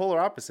like polar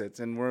opposites,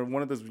 and we're in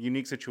one of those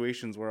unique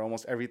situations where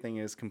almost everything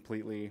is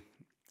completely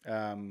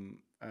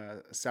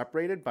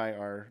separated by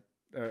our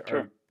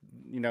sure,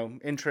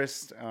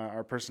 interests,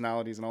 our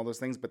personalities, and all those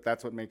things. But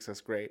that's what makes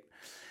us great.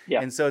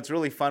 yeah, And so it's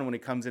really fun when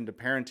it comes into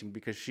parenting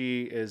because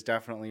she is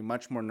definitely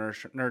much more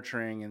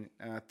nurturing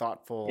and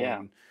thoughtful,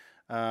 yeah,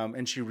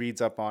 and she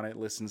reads up on it,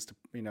 listens to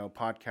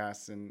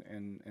podcasts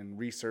and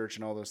research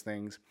and all those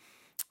things.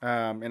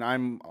 And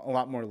I'm a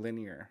lot more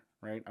linear,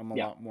 right? I'm a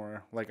yeah, lot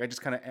more like I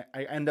just kind of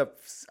I end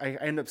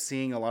up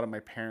seeing a lot of my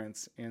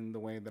parents in the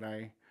way that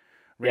I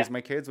yeah, raise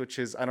my kids, which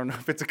is I don't know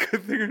if it's a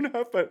good thing or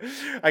not, but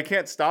I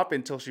can't stop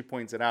until she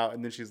points it out,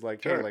 and then she's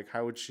like, "Hey, sure, like,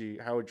 how would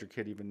your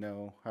kid even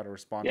know how to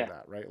respond to yeah,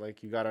 that, right?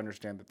 Like, you got to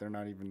understand that they're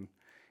not even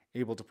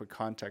able to put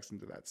context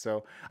into that."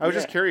 So I was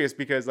just yeah, curious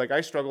because like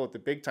I struggle at the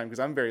big time because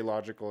I'm very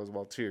logical as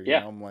well too.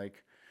 yeah, I'm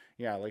like,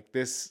 yeah, like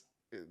this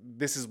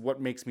is what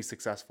makes me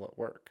successful at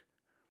work.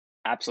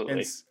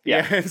 absolutely,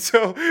 yeah, Yeah, and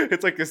so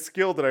it's like a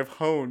skill that I've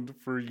honed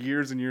for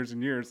years and years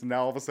and years, and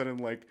now all of a sudden,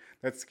 like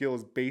that skill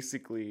is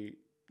basically,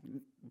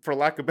 for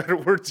lack of better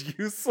words,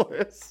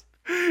 useless.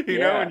 And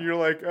yeah, you're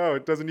like, oh,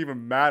 it doesn't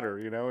even matter,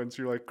 and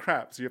so you're like,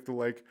 crap. So you have to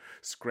like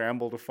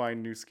scramble to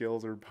find new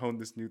skills or hone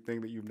this new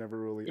thing that you've never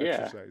really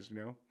yeah. exercised.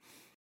 Now,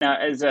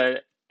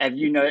 have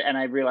you know, and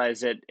I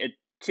realize it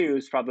too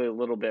is probably a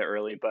little bit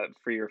early, but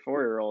for your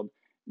 4-year-old,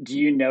 do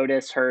you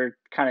notice her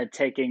kind of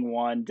taking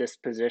one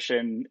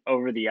disposition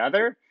over the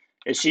other?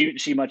 Is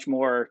she much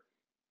more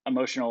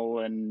emotional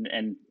and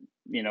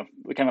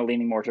kind of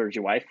leaning more towards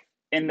your wife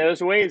in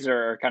those ways,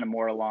 or kind of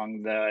more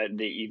along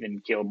the even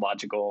keeled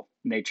logical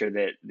nature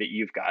that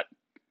you've got?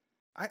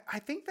 I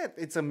think that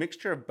it's a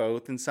mixture of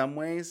both in some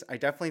ways. I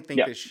definitely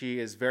think Yeah, that she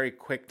is very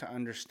quick to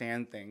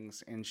understand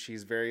things and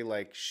she's very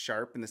like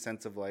sharp in the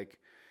sense of like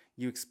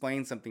you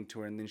explain something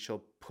to her and then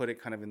she'll put it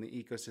kind of in the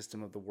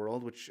ecosystem of the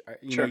world, which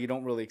sure, you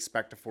don't really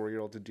expect a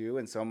 4-year-old to do.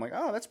 And so I'm like,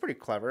 oh, that's pretty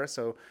clever.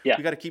 So yeah,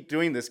 we got to keep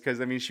doing this because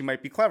I mean, she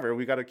might be clever.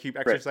 We got to keep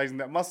right, exercising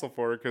that muscle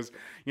for her because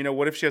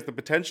what if she has the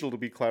potential to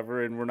be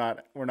clever and we're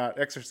not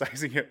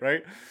exercising it,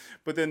 right?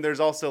 But then there's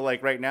also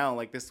like right now,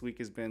 like this week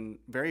has been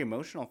very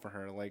emotional for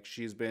her. Like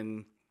she's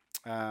been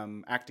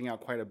acting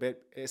out quite a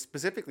bit,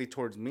 specifically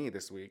towards me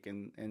this week,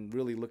 and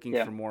really looking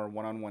yeah, for more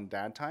one-on-one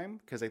dad time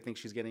because I think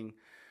she's getting.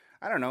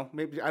 I don't know.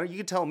 Maybe you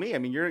could tell me. I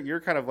mean,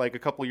 you're kind of like a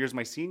couple years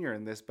my senior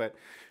in this, but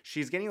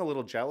she's getting a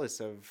little jealous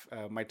of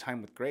my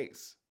time with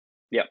Grace,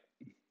 yeah,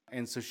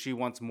 and so she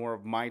wants more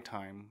of my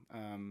time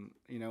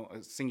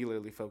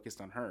singularly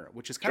focused on her,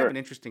 which is kind of Sure. an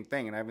interesting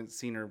thing. And I haven't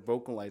seen her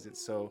vocalize it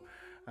so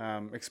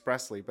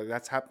expressly, but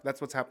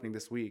that's what's happening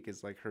this week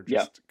is like her Yeah.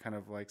 just kind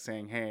of like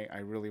saying, hey, I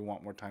really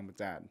want more time with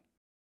dad,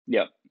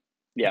 Yep.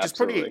 Yeah, which is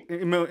pretty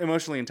absolutely.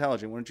 emotionally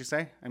intelligent, wouldn't you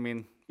say? I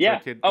mean, for a Yeah.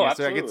 kid. Oh, Yeah.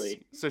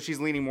 absolutely. So she's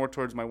leaning more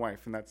towards my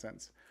wife in that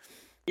sense.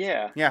 Yeah.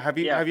 Yeah. Yeah, Have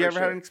you for ever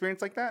had an sure.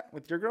 experience like that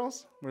with your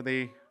girls? Where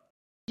they,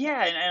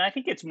 Yeah, and I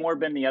think it's more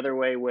been the other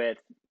way with,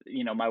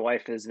 my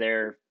wife is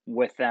there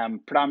with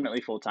them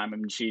predominantly full time. I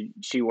mean,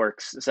 she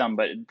works some,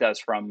 but does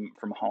from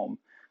home.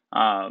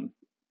 Um,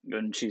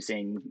 and she's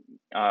seeing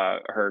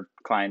her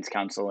clients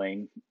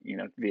counseling,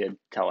 via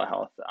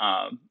telehealth.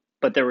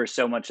 But there was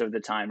so much of the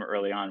time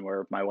early on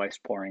where my wife's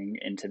pouring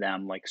into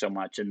them like so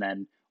much, and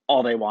then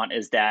all they want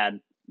is dad.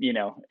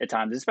 At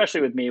times,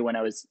 especially with me when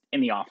I was in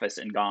the office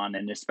and gone,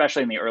 and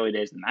especially in the early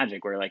days of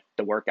Magic, where like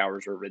the work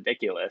hours were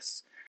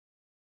ridiculous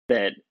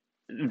that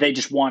they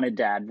just wanted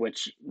dad,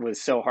 which was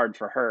so hard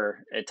for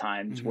her at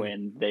times mm-hmm.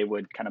 when they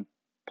would kind of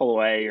pull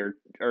away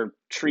or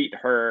treat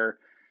her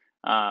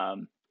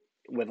um,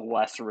 with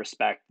less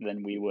respect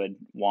than we would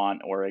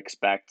want or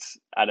expect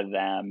out of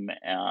them,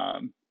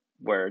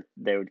 where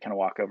they would kind of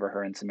walk over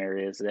her in some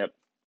areas that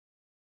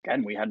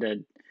again we had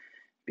to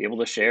be able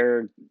to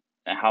share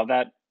how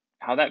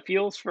that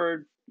feels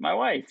for my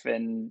wife,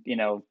 and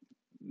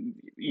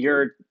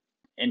your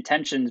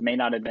intentions may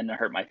not have been to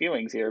hurt my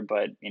feelings here,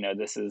 but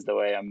this is the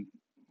way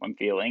I'm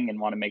feeling, and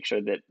want to make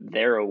sure that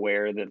they're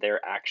aware that their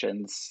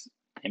actions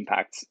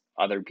impact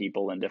other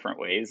people in different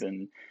ways,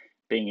 and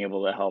being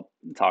able to help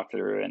talk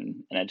through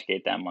and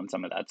educate them on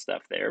some of that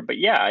stuff there. But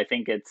yeah, I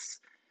think it's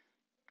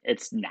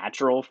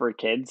natural for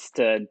kids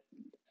to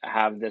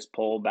have this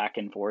pull back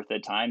and forth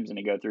at times, and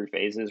to go through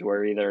phases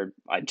where either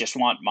I just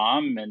want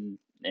mom and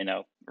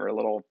are a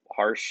little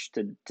harsh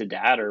to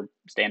dad, or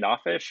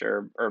standoffish,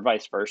 or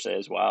vice versa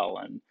as well.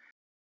 And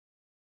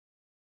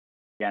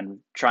again,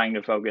 trying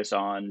to focus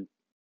on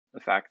the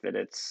fact that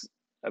it's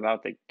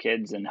about the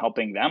kids and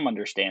helping them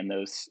understand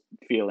those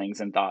feelings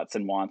and thoughts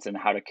and wants, and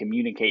how to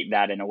communicate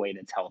that in a way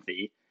that's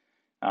healthy.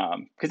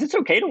 Because it's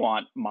okay to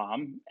want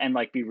mom and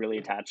like be really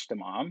attached to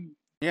mom,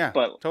 Yeah,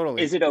 but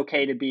totally. is it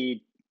okay to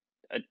be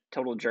a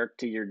total jerk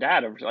to your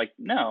dad? Or like,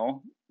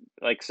 no.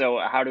 Like, so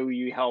how do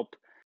you help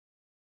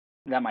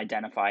them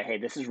identify, hey,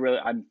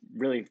 I'm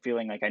really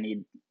feeling like I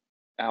need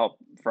help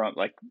from,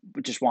 like,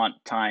 just want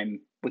time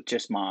with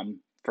just mom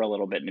for a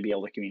little bit, and to be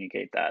able to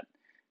communicate that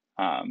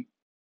um,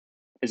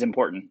 is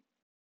important.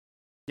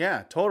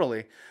 Yeah,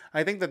 totally.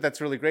 I think that that's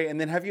really great. And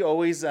then have you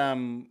always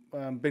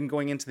been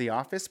going into the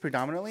office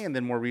predominantly, and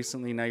then more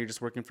recently now you're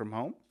just working from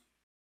home?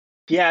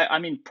 Yeah, I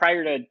mean,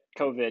 prior to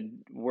COVID,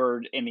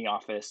 we're in the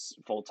office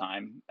full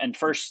time. And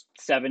first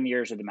 7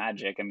 years of the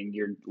Magic, I mean,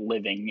 you're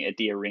living at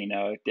the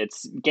arena.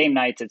 It's game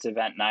nights, it's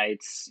event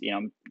nights.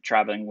 I'm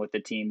traveling with the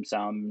team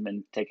some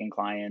and taking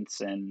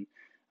clients. And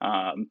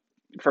um,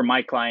 for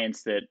my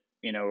clients that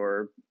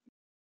are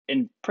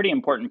in pretty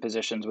important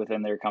positions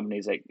within their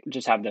companies, that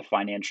just have the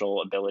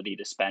financial ability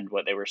to spend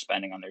what they were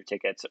spending on their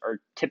tickets, are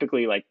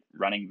typically like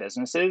running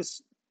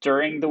businesses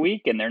during the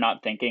week, and they're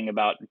not thinking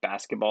about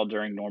basketball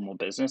during normal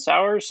business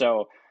hours.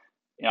 So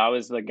I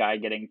was the guy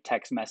getting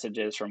text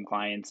messages from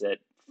clients at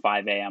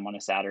 5 a.m. on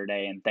a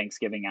Saturday and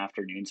Thanksgiving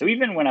afternoon. So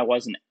even when I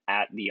wasn't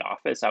at the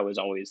office, I was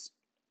always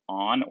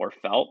on, or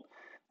felt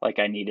like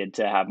I needed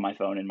to have my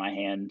phone in my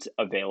hand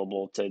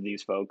available to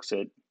these folks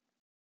at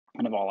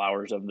kind of all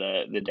hours of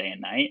the day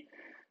and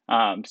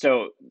night.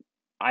 So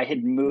I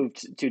had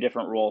moved to a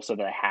different role so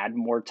that I had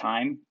more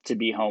time to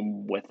be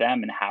home with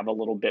them and have a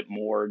little bit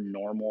more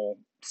normal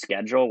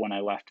schedule when I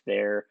left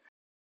there,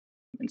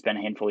 and spent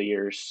a handful of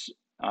years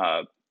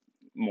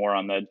more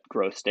on the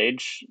growth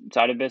stage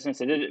side of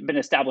business. It had been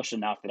established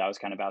enough that I was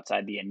kind of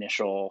outside the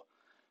initial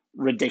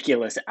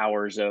ridiculous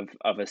hours of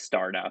a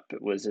startup.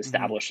 It was Mm-hmm.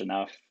 established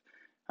enough,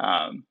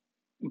 um,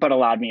 but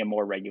allowed me a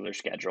more regular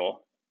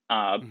schedule.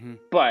 Uh, Mm-hmm.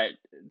 but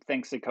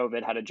thanks to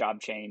COVID, had a job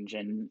change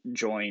and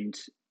joined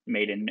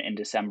Maiden in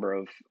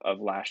December of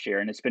last year,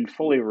 and it's been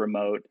fully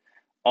remote.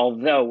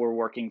 Although we're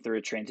working through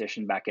a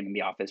transition back into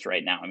the office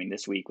right now. I mean,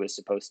 this week was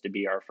supposed to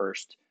be our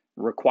first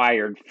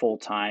required full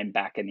time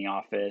back in the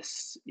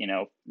office.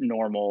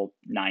 Normal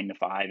 9 to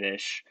 5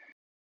 ish.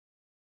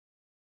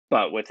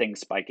 But with things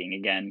spiking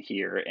again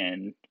here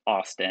in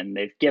Austin,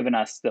 they've given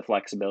us the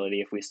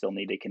flexibility if we still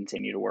need to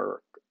continue to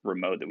work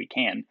remote, that we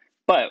can.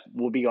 But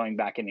we'll be going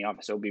back in the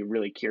office. So we'll be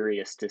really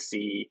curious to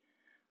see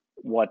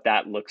what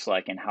that looks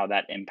like and how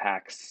that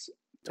impacts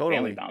the family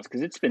Totally. balance.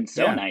 Because it's been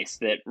so Yeah. nice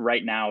that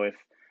right now, if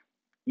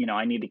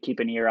I need to keep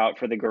an ear out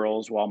for the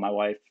girls while my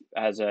wife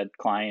has a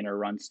client or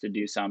runs to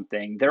do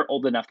something, they're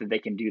old enough that they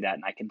can do that,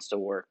 and I can still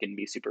work and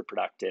be super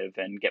productive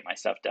and get my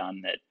stuff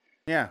done. That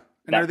Yeah.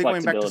 And are that they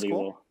going back to flexibility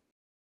school? will.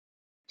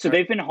 So Or,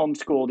 they've been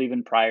homeschooled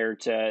even prior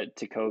to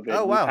COVID.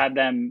 oh We've wow. had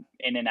them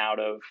in and out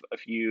of a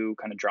few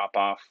kind of drop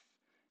off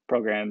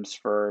programs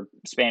for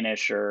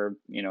Spanish, or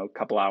a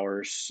couple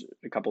hours,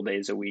 a couple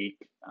days a week.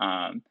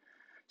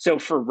 So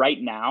for right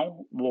now,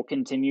 we'll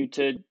continue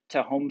to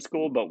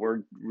homeschool, but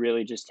we're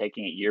really just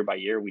taking it year by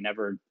year. We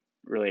never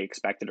really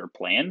expected or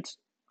planned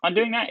on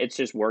doing that. It's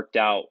just worked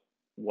out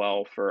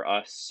well for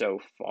us so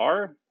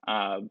far.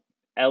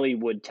 Ellie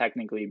would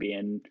technically be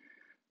in,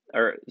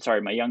 or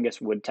sorry, my youngest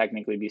would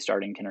technically be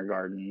starting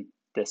kindergarten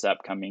this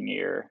upcoming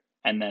year,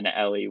 and then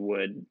Ellie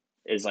would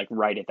is like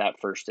right at that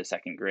first to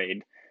second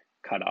grade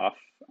cutoff.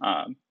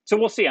 So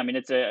we'll see. I mean,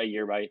 it's a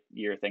year by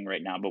year thing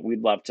right now, but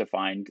we'd love to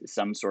find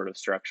some sort of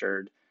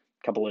structured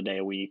couple of day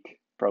a week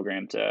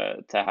program to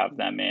have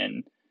them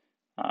in.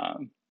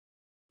 Um,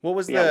 yeah, we'll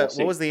What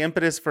see. was the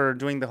impetus for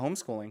doing the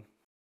homeschooling?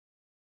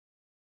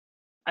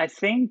 I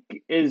think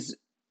is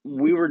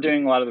we were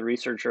doing a lot of the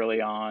research early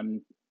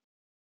on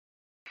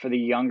for the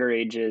younger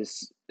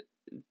ages,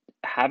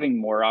 having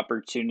more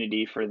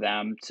opportunity for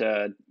them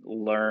to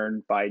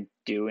learn by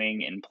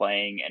doing and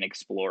playing and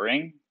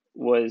exploring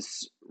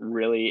was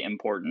really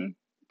important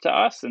to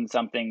us, and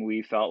something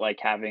we felt like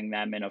having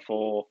them in a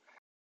full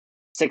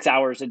 6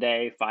 hours a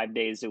day, 5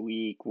 days a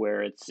week,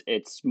 where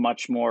it's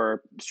much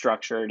more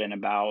structured and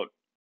about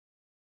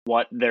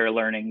what they're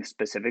learning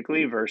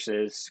specifically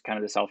versus kind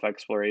of the self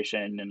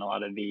exploration and a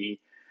lot of the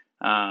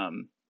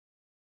um,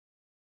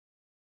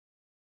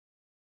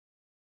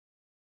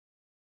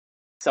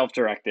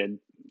 self-directed,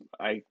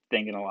 I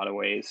think, in a lot of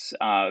ways.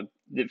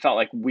 It felt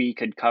like we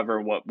could cover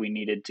what we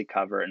needed to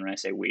cover, and when I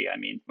say we, I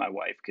mean my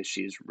wife, because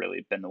she's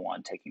really been the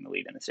one taking the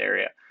lead in this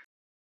area.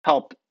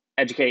 Help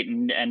educate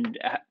and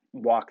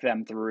walk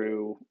them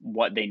through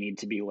what they need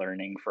to be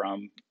learning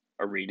from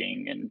a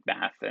reading and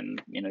math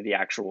and the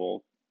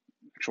actual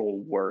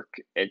work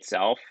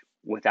itself,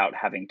 without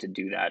having to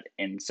do that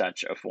in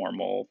such a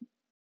formal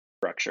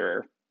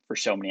structure for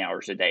so many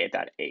hours a day at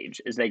that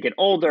age. As they get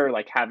older,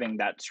 like having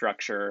that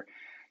structure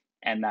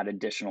and that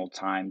additional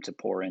time to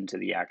pour into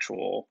the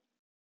actual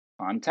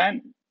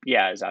content,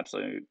 yeah, is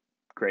absolutely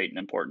great and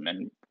important.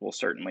 And we'll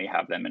certainly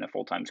have them in a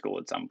full time school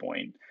at some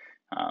point.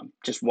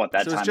 Just what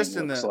that So it's timing just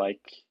in looks the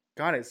like.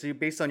 got it. So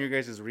based on your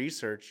guys'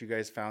 research, you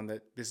guys found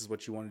that this is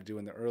what you want to do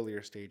in the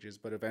earlier stages,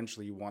 but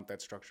eventually you want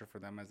that structure for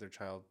them as the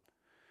child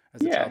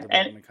Yeah,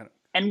 development kind of.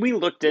 and we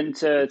looked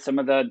into some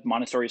of the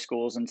Montessori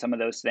schools and some of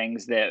those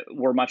things that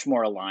were much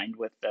more aligned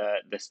with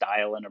the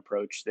style and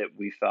approach that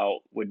we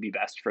felt would be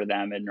best for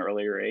them at an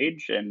earlier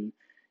age, and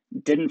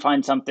didn't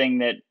find something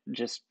that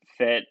just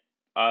fit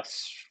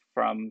us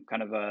from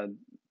kind of a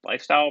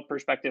lifestyle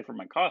perspective, from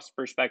a cost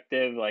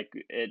perspective. Like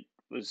it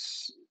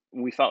was,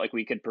 we felt like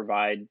we could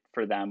provide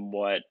for them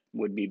what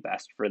would be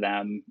best for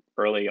them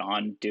early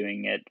on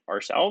doing it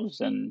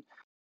ourselves. And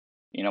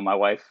my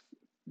wife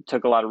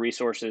took a lot of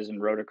resources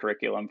and wrote a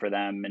curriculum for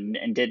them,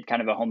 and did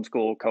kind of a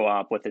homeschool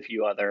co-op with a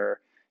few other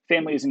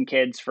families and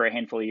kids for a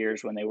handful of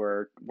years when they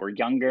were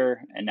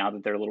younger. And now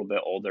that they're a little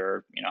bit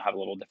older, have a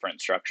little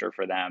different structure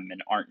for them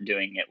and aren't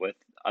doing it with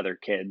other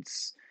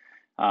kids.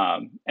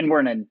 And we're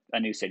in a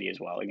new city as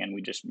well. Again,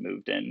 we just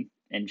moved in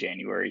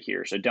January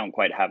here, so don't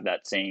quite have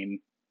that same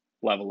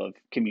level of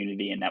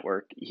community and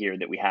network here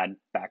that we had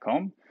back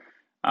home.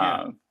 Yeah.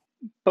 Uh,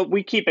 but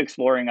we keep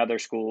exploring other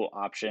school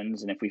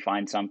options, and if we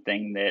find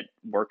something that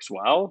works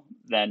well,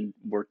 then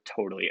we're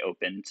totally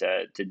open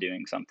to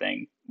doing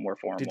something more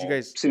Did you formal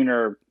guys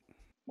sooner,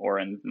 or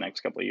in the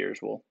next couple of years.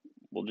 We'll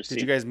just did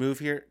you see. guys move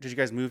here? Did you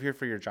guys move here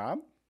for your job?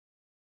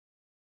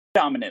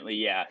 Dominantly,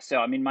 yeah. So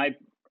I mean, my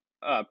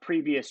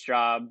previous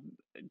job,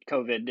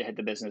 COVID hit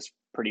the business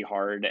pretty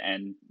hard,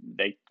 and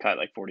they cut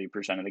like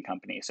 40% of the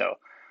company. So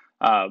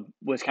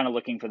was kind of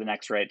looking for the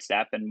next right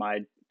step, and my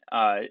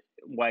uh,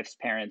 wife's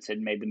parents had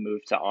made the move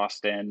to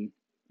Austin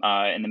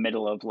in the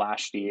middle of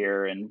last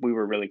year, and we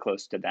were really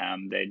close to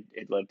them. They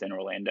had lived in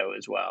Orlando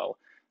as well,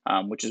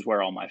 which is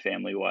where all my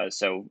family was.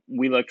 So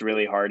we looked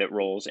really hard at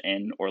roles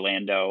in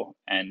Orlando,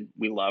 and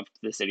we loved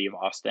the city of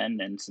Austin.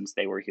 And since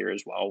they were here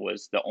as well,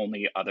 was the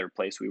only other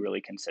place we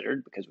really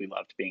considered, because we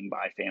loved being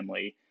by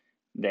family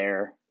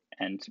there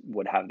and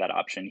would have that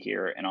option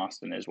here in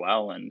Austin as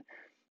well. And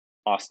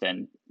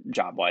Austin,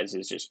 job wise,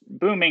 is just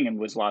booming, and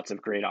was lots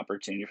of great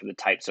opportunity for the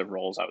types of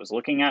roles I was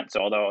looking at.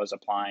 So although I was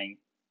applying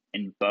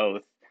in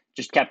both,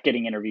 just kept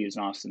getting interviews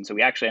in Austin. So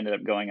we actually ended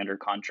up going under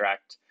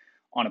contract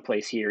on a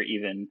place here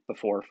even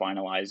before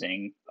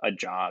finalizing a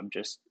job.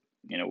 Just,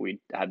 we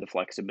had the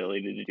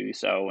flexibility to do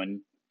so,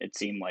 and it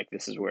seemed like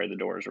this is where the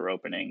doors were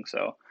opening.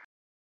 So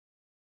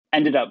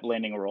ended up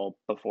landing a role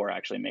before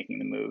actually making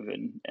the move,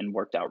 and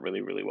worked out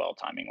really, really well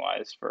timing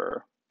wise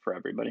for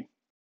everybody.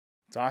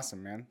 It's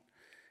awesome, man.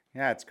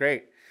 Yeah, it's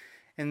great.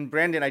 And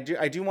Brandon, I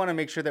do want to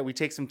make sure that we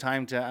take some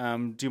time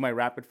to do my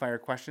rapid fire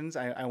questions.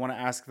 I want to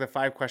ask the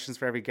 5 questions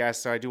for every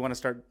guest, so I do want to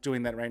start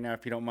doing that right now,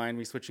 if you don't mind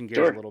me switching gears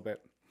a Sure. little bit.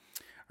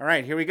 All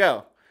right, here we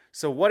go.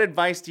 So, what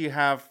advice do you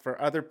have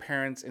for other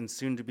parents and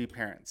soon-to-be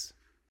parents?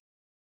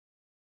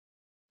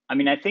 I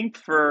mean, I think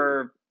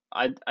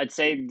I'd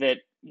say that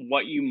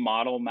what you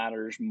model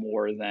matters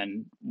more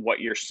than what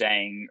you're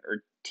saying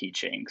or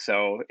teaching.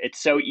 So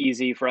it's so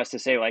easy for us to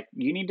say, like,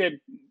 you need to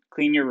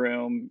clean your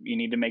room, you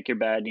need to make your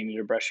bed, you need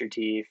to brush your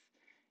teeth,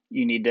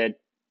 you need to,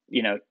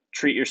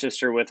 treat your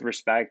sister with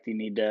respect, you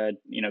need to,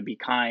 be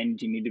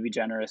kind, you need to be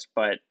generous.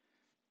 But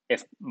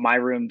if my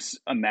room's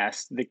a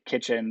mess, the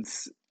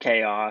kitchen's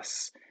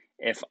chaos,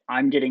 if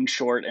I'm getting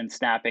short and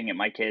snapping at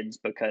my kids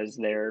because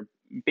they're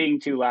being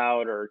too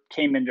loud or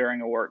came in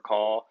during a work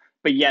call,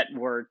 but yet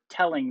we're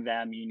telling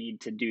them you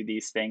need to do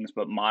these things,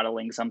 but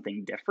modeling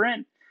something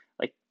different,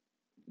 like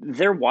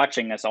they're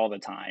watching us all the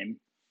time.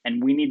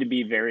 And we need to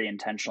be very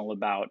intentional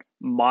about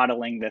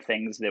modeling the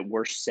things that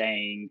we're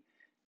saying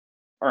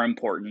are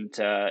important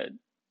to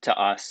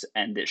us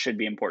and that should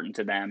be important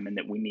to them and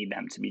that we need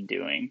them to be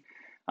doing.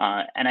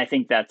 And I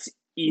think that's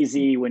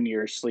easy when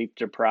you're sleep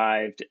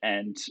deprived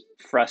and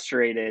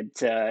frustrated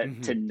to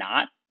Hmm.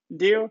 not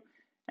do.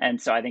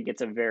 And so I think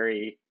it's a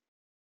very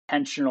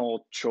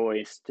intentional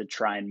choice to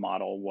try and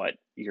model what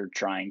you're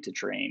trying to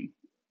train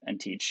and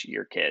teach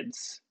your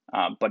kids,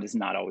 but it's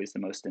not always the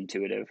most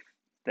intuitive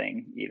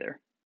thing either.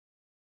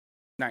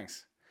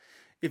 Nice.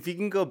 If you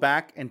can go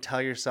back and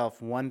tell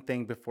yourself one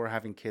thing before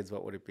having kids,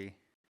 what would it be?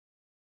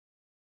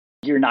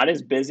 You're not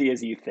as busy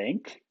as you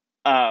think,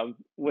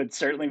 would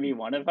certainly be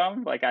one of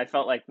them. Like, I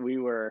felt like we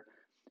were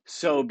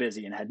so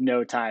busy and had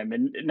no time,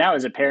 and now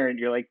as a parent,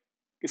 you're, like,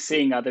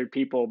 seeing other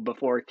people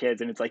before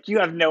kids, and it's like, you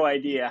have no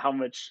idea how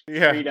much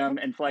Yeah. freedom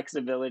and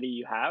flexibility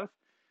you have.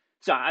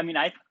 So, I mean,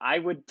 I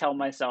would tell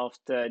myself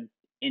to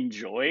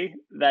enjoy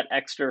that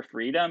extra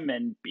freedom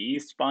and be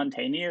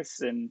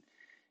spontaneous and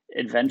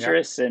Yep.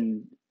 adventurous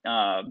and,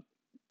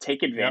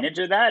 take Yep. advantage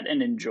of that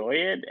and enjoy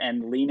it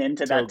and lean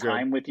into So that good.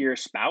 time with your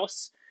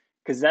spouse,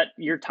 because that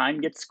your time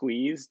gets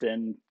squeezed,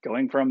 and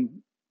going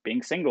from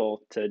being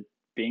single to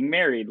being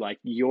married, like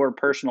your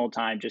personal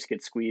time just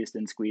gets squeezed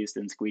and squeezed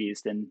and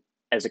squeezed. And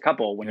as a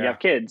couple, when you Yeah. have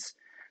kids,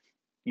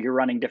 you're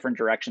running different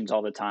directions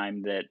all the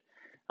time, that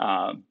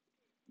um,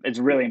 it's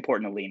really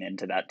important to lean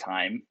into that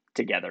time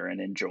together and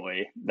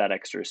enjoy that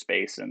extra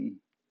space and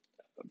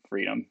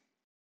freedom.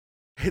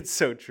 It's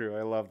so true.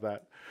 I love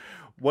that.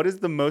 What is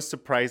the most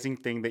surprising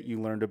thing that you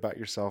learned about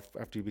yourself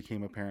after you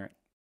became a parent?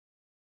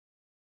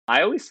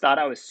 I always thought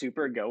I was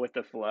super go with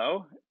the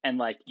flow and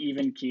like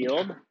even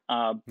keeled,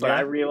 but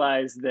I Yeah.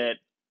 realized that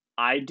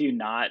I do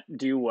not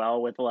do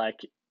well with like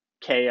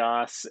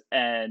chaos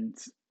and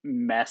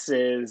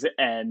messes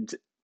and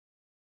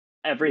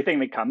everything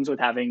that comes with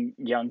having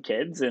young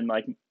kids. And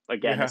like,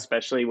 again, Yeah.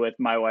 especially with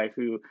my wife,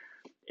 who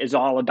is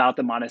all about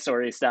the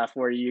Montessori stuff,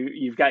 where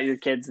you've got your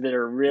kids that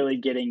are really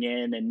getting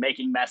in and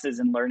making messes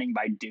and learning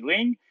by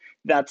doing.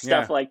 That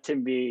stuff, Yeah. like, to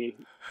me,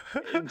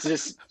 it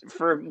just,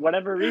 for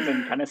whatever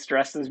reason, kind of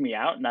stresses me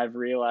out, and I've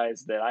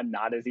realized that I'm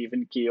not as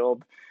even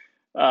keeled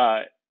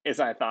uh, as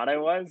I thought I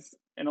was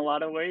in a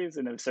lot of ways,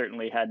 and have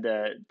certainly had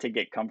to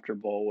get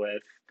comfortable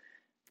with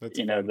That's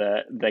fun.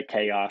 the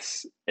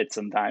chaos at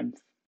sometimes.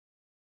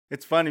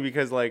 It's funny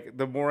because like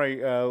the more I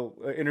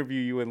interview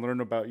you and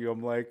learn about you,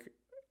 I'm like,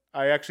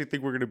 I actually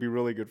think we're gonna be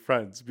really good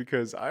friends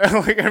because I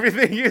like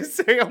everything you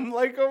say. I'm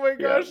like, oh my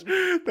Yeah, gosh,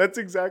 that's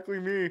exactly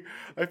me.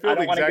 I I feel the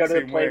don't want to go exact to the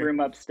same way. playroom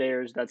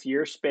upstairs. That's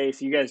your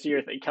space. You guys do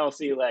your thing.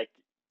 Kelsey, like,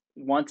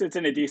 once it's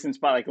in a decent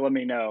spot, like, let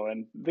me know.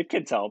 And the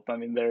kids help. I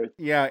mean, they're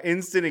Yeah,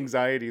 instant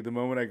anxiety the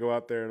moment I go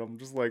out there, and I'm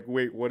just like,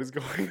 wait, what is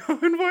going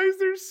on? Why is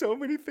there so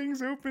many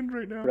things opened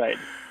right now? right.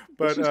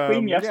 This But was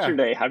clean yeah.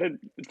 yesterday. How did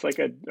it's like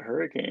a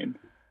hurricane?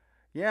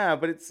 Yeah,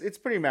 but it's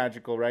pretty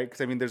magical, right?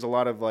 Because I mean, there's a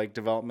lot of like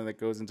development that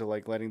goes into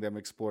like letting them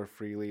explore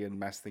freely and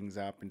mess things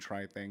up and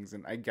try things,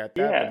 and I get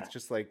that. But it's Yeah,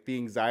 just like the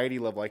anxiety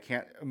level. I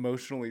can't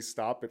emotionally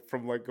stop it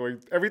from like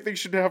going. Everything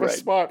should have a right.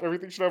 spot.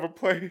 Everything should have a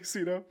place.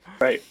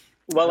 Right.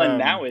 Well, and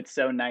now Um, it's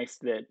so nice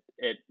that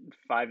at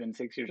 5 and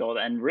 6 years old,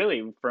 and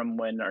really from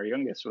when our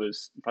youngest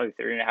was probably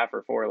 3.5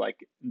 or 4,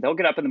 like they'll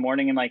get up in the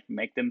morning and like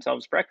make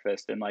themselves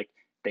breakfast, and like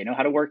they know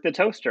how to work the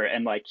toaster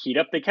and like heat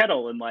up the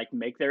kettle and like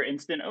make their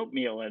instant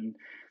oatmeal and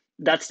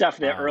that stuff,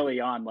 that wow. early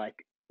on,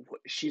 like,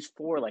 she's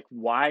 4, like,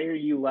 why are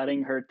you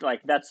letting her,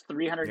 like, that's Yeah.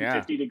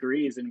 350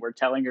 degrees and we're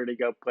telling her to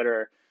go put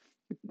her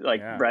like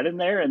Yeah. bread in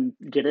there and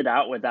get it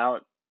out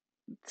without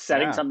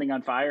setting Yeah. something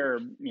on fire,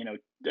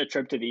 or a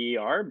trip to the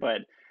ER.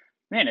 But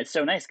man, it's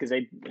so nice because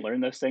they learn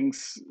those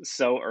things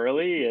so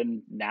early,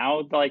 and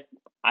now like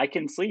I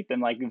can sleep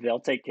and like they'll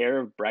take care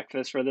of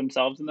breakfast for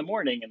themselves in the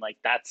morning, and like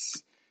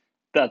that's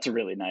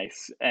really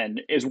nice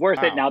and is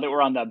worth it Wow. now that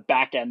we're on the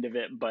back end of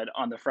it, but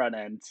on the front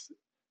end,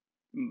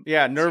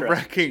 Yeah, nerve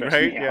wracking, stress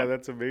right? me Yeah, out.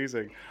 that's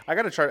amazing. I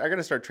gotta try. I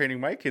gotta start training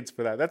my kids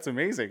for that. That's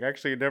amazing.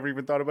 Actually, I never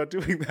even thought about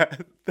doing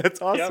that. That's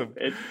Yep, awesome.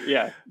 it's,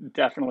 yeah,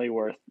 definitely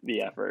worth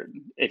the effort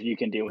if you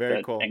can deal with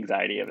Very the cool.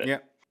 anxiety of it. Yeah.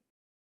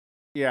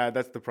 Yeah,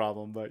 that's the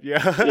problem. But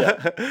Yeah.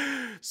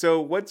 yeah.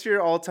 So, what's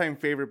your all-time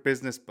favorite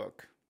business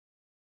book?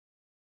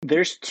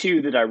 There's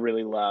 2 that I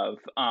really love.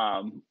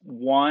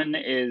 One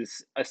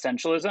is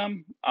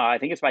Essentialism. I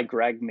think it's by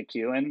Greg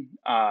McEwen.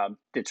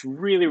 It's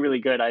really, really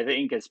good. I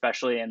think,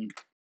 especially in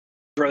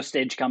growth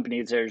stage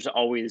companies, there's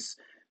always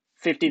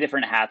 50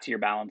 different hats you're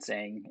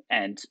balancing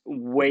and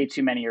way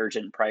too many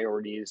urgent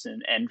priorities.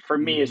 And for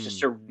me, it's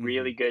just Mm-hmm. a Mm-hmm.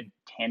 really good,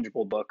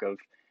 tangible book of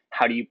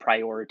how do you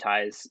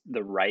prioritize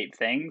the right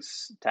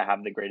things to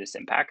have the greatest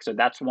impact. So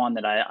that's one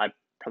that I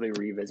probably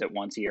revisit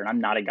once a year. And I'm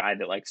not a guy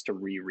that likes to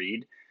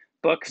reread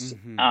books.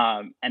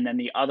 Mm-hmm. And then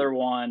the other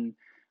one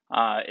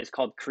is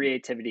called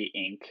Creativity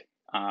Inc.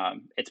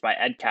 It's by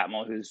Ed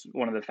Catmull, who's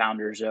one of the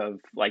founders of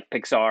like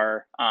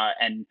Pixar,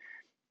 and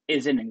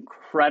is an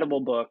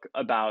incredible book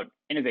about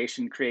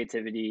innovation,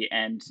 creativity,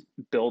 and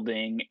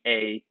building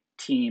a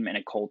team and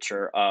a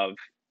culture of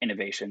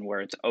innovation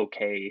where it's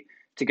okay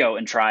to go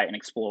and try and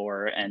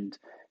explore and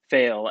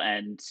fail,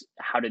 and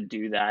how to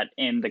do that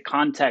in the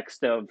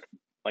context of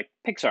like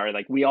Pixar.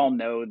 Like we all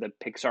know the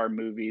Pixar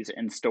movies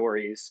and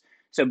stories.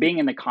 So being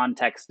in the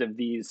context of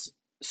these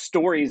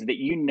stories that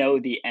you know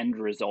the end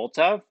result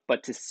of,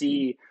 but to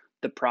see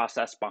the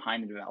process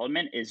behind the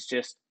development is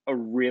just a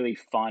really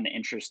fun,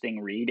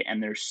 interesting read.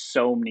 And there's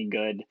so many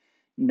good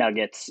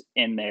nuggets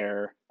in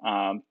there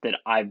that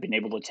I've been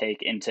able to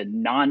take into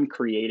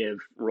non-creative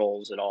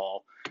roles at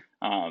all,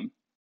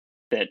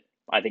 that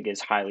I think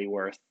is highly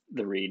worth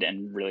the read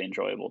and really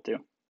enjoyable too.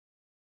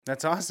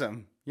 That's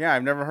awesome. Yeah,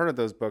 I've never heard of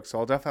those books, so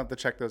I'll definitely have to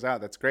check those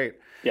out. That's great.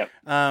 Yep.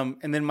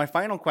 And then my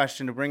final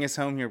question to bring us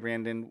home here,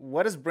 Brandon.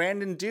 What does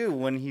Brandon do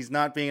when he's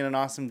not being an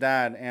awesome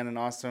dad and an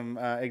awesome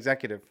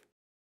executive?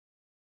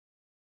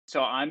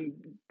 So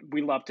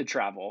we love to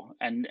travel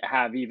and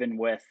have, even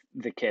with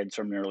the kids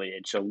from an early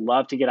age. So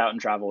love to get out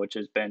and travel, which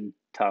has been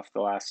tough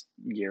the last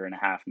year and a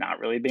half, not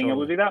really being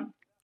able to do that.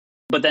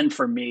 But then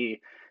for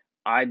me,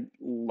 I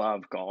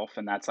love golf,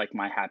 and that's like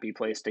my happy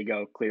place to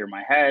go clear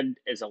my head.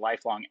 As a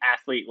lifelong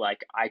athlete,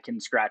 like I can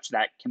scratch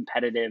that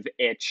competitive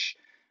itch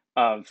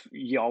of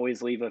you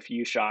always leave a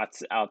few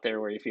shots out there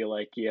where you feel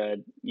like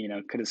you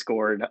know could have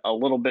scored a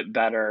little bit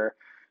better.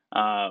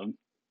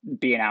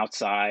 Being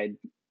outside,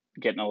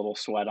 getting a little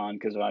sweat on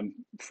because I'm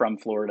from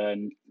Florida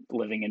and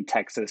living in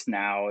Texas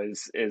now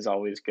is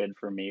always good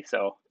for me.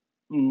 So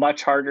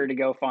much harder to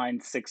go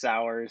find 6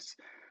 hours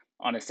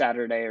on a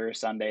Saturday or a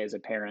Sunday as a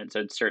parent.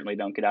 So certainly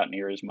don't get out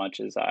near as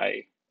much as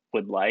I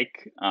would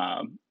like.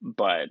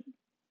 But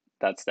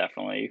that's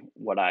definitely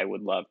what I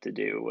would love to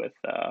do with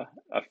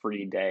a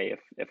free day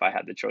if I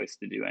had the choice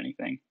to do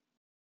anything.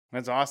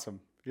 That's awesome.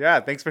 Yeah,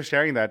 thanks for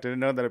sharing that.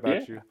 Didn't know that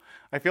about you.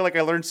 I feel like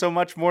I learned so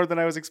much more than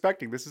I was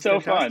expecting. This is so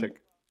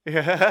fantastic. Fun.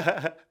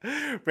 Yeah.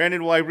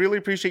 Brandon, well, I really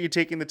appreciate you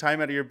taking the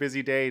time out of your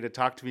busy day to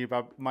talk to me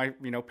about my,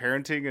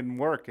 parenting and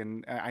work.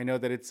 And I know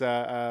that it's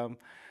a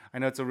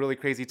really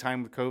crazy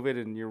time with COVID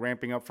and you're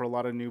ramping up for a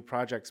lot of new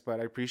projects, but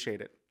I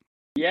appreciate it.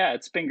 Yeah,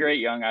 it's been great,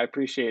 Young. I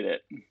appreciate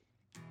it.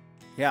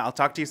 Yeah, I'll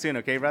talk to you soon,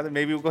 okay, brother?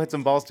 Maybe we'll go hit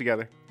some balls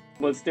together.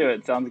 Let's do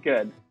it. Sounds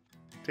good.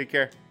 Take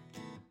care.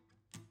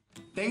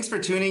 Thanks for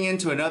tuning in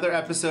to another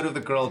episode of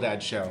The Girl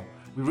Dad Show.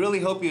 We really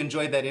hope you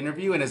enjoyed that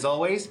interview, and as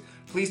always,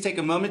 please take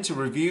a moment to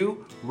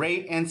review,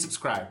 rate, and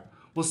subscribe.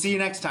 We'll see you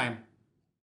next time.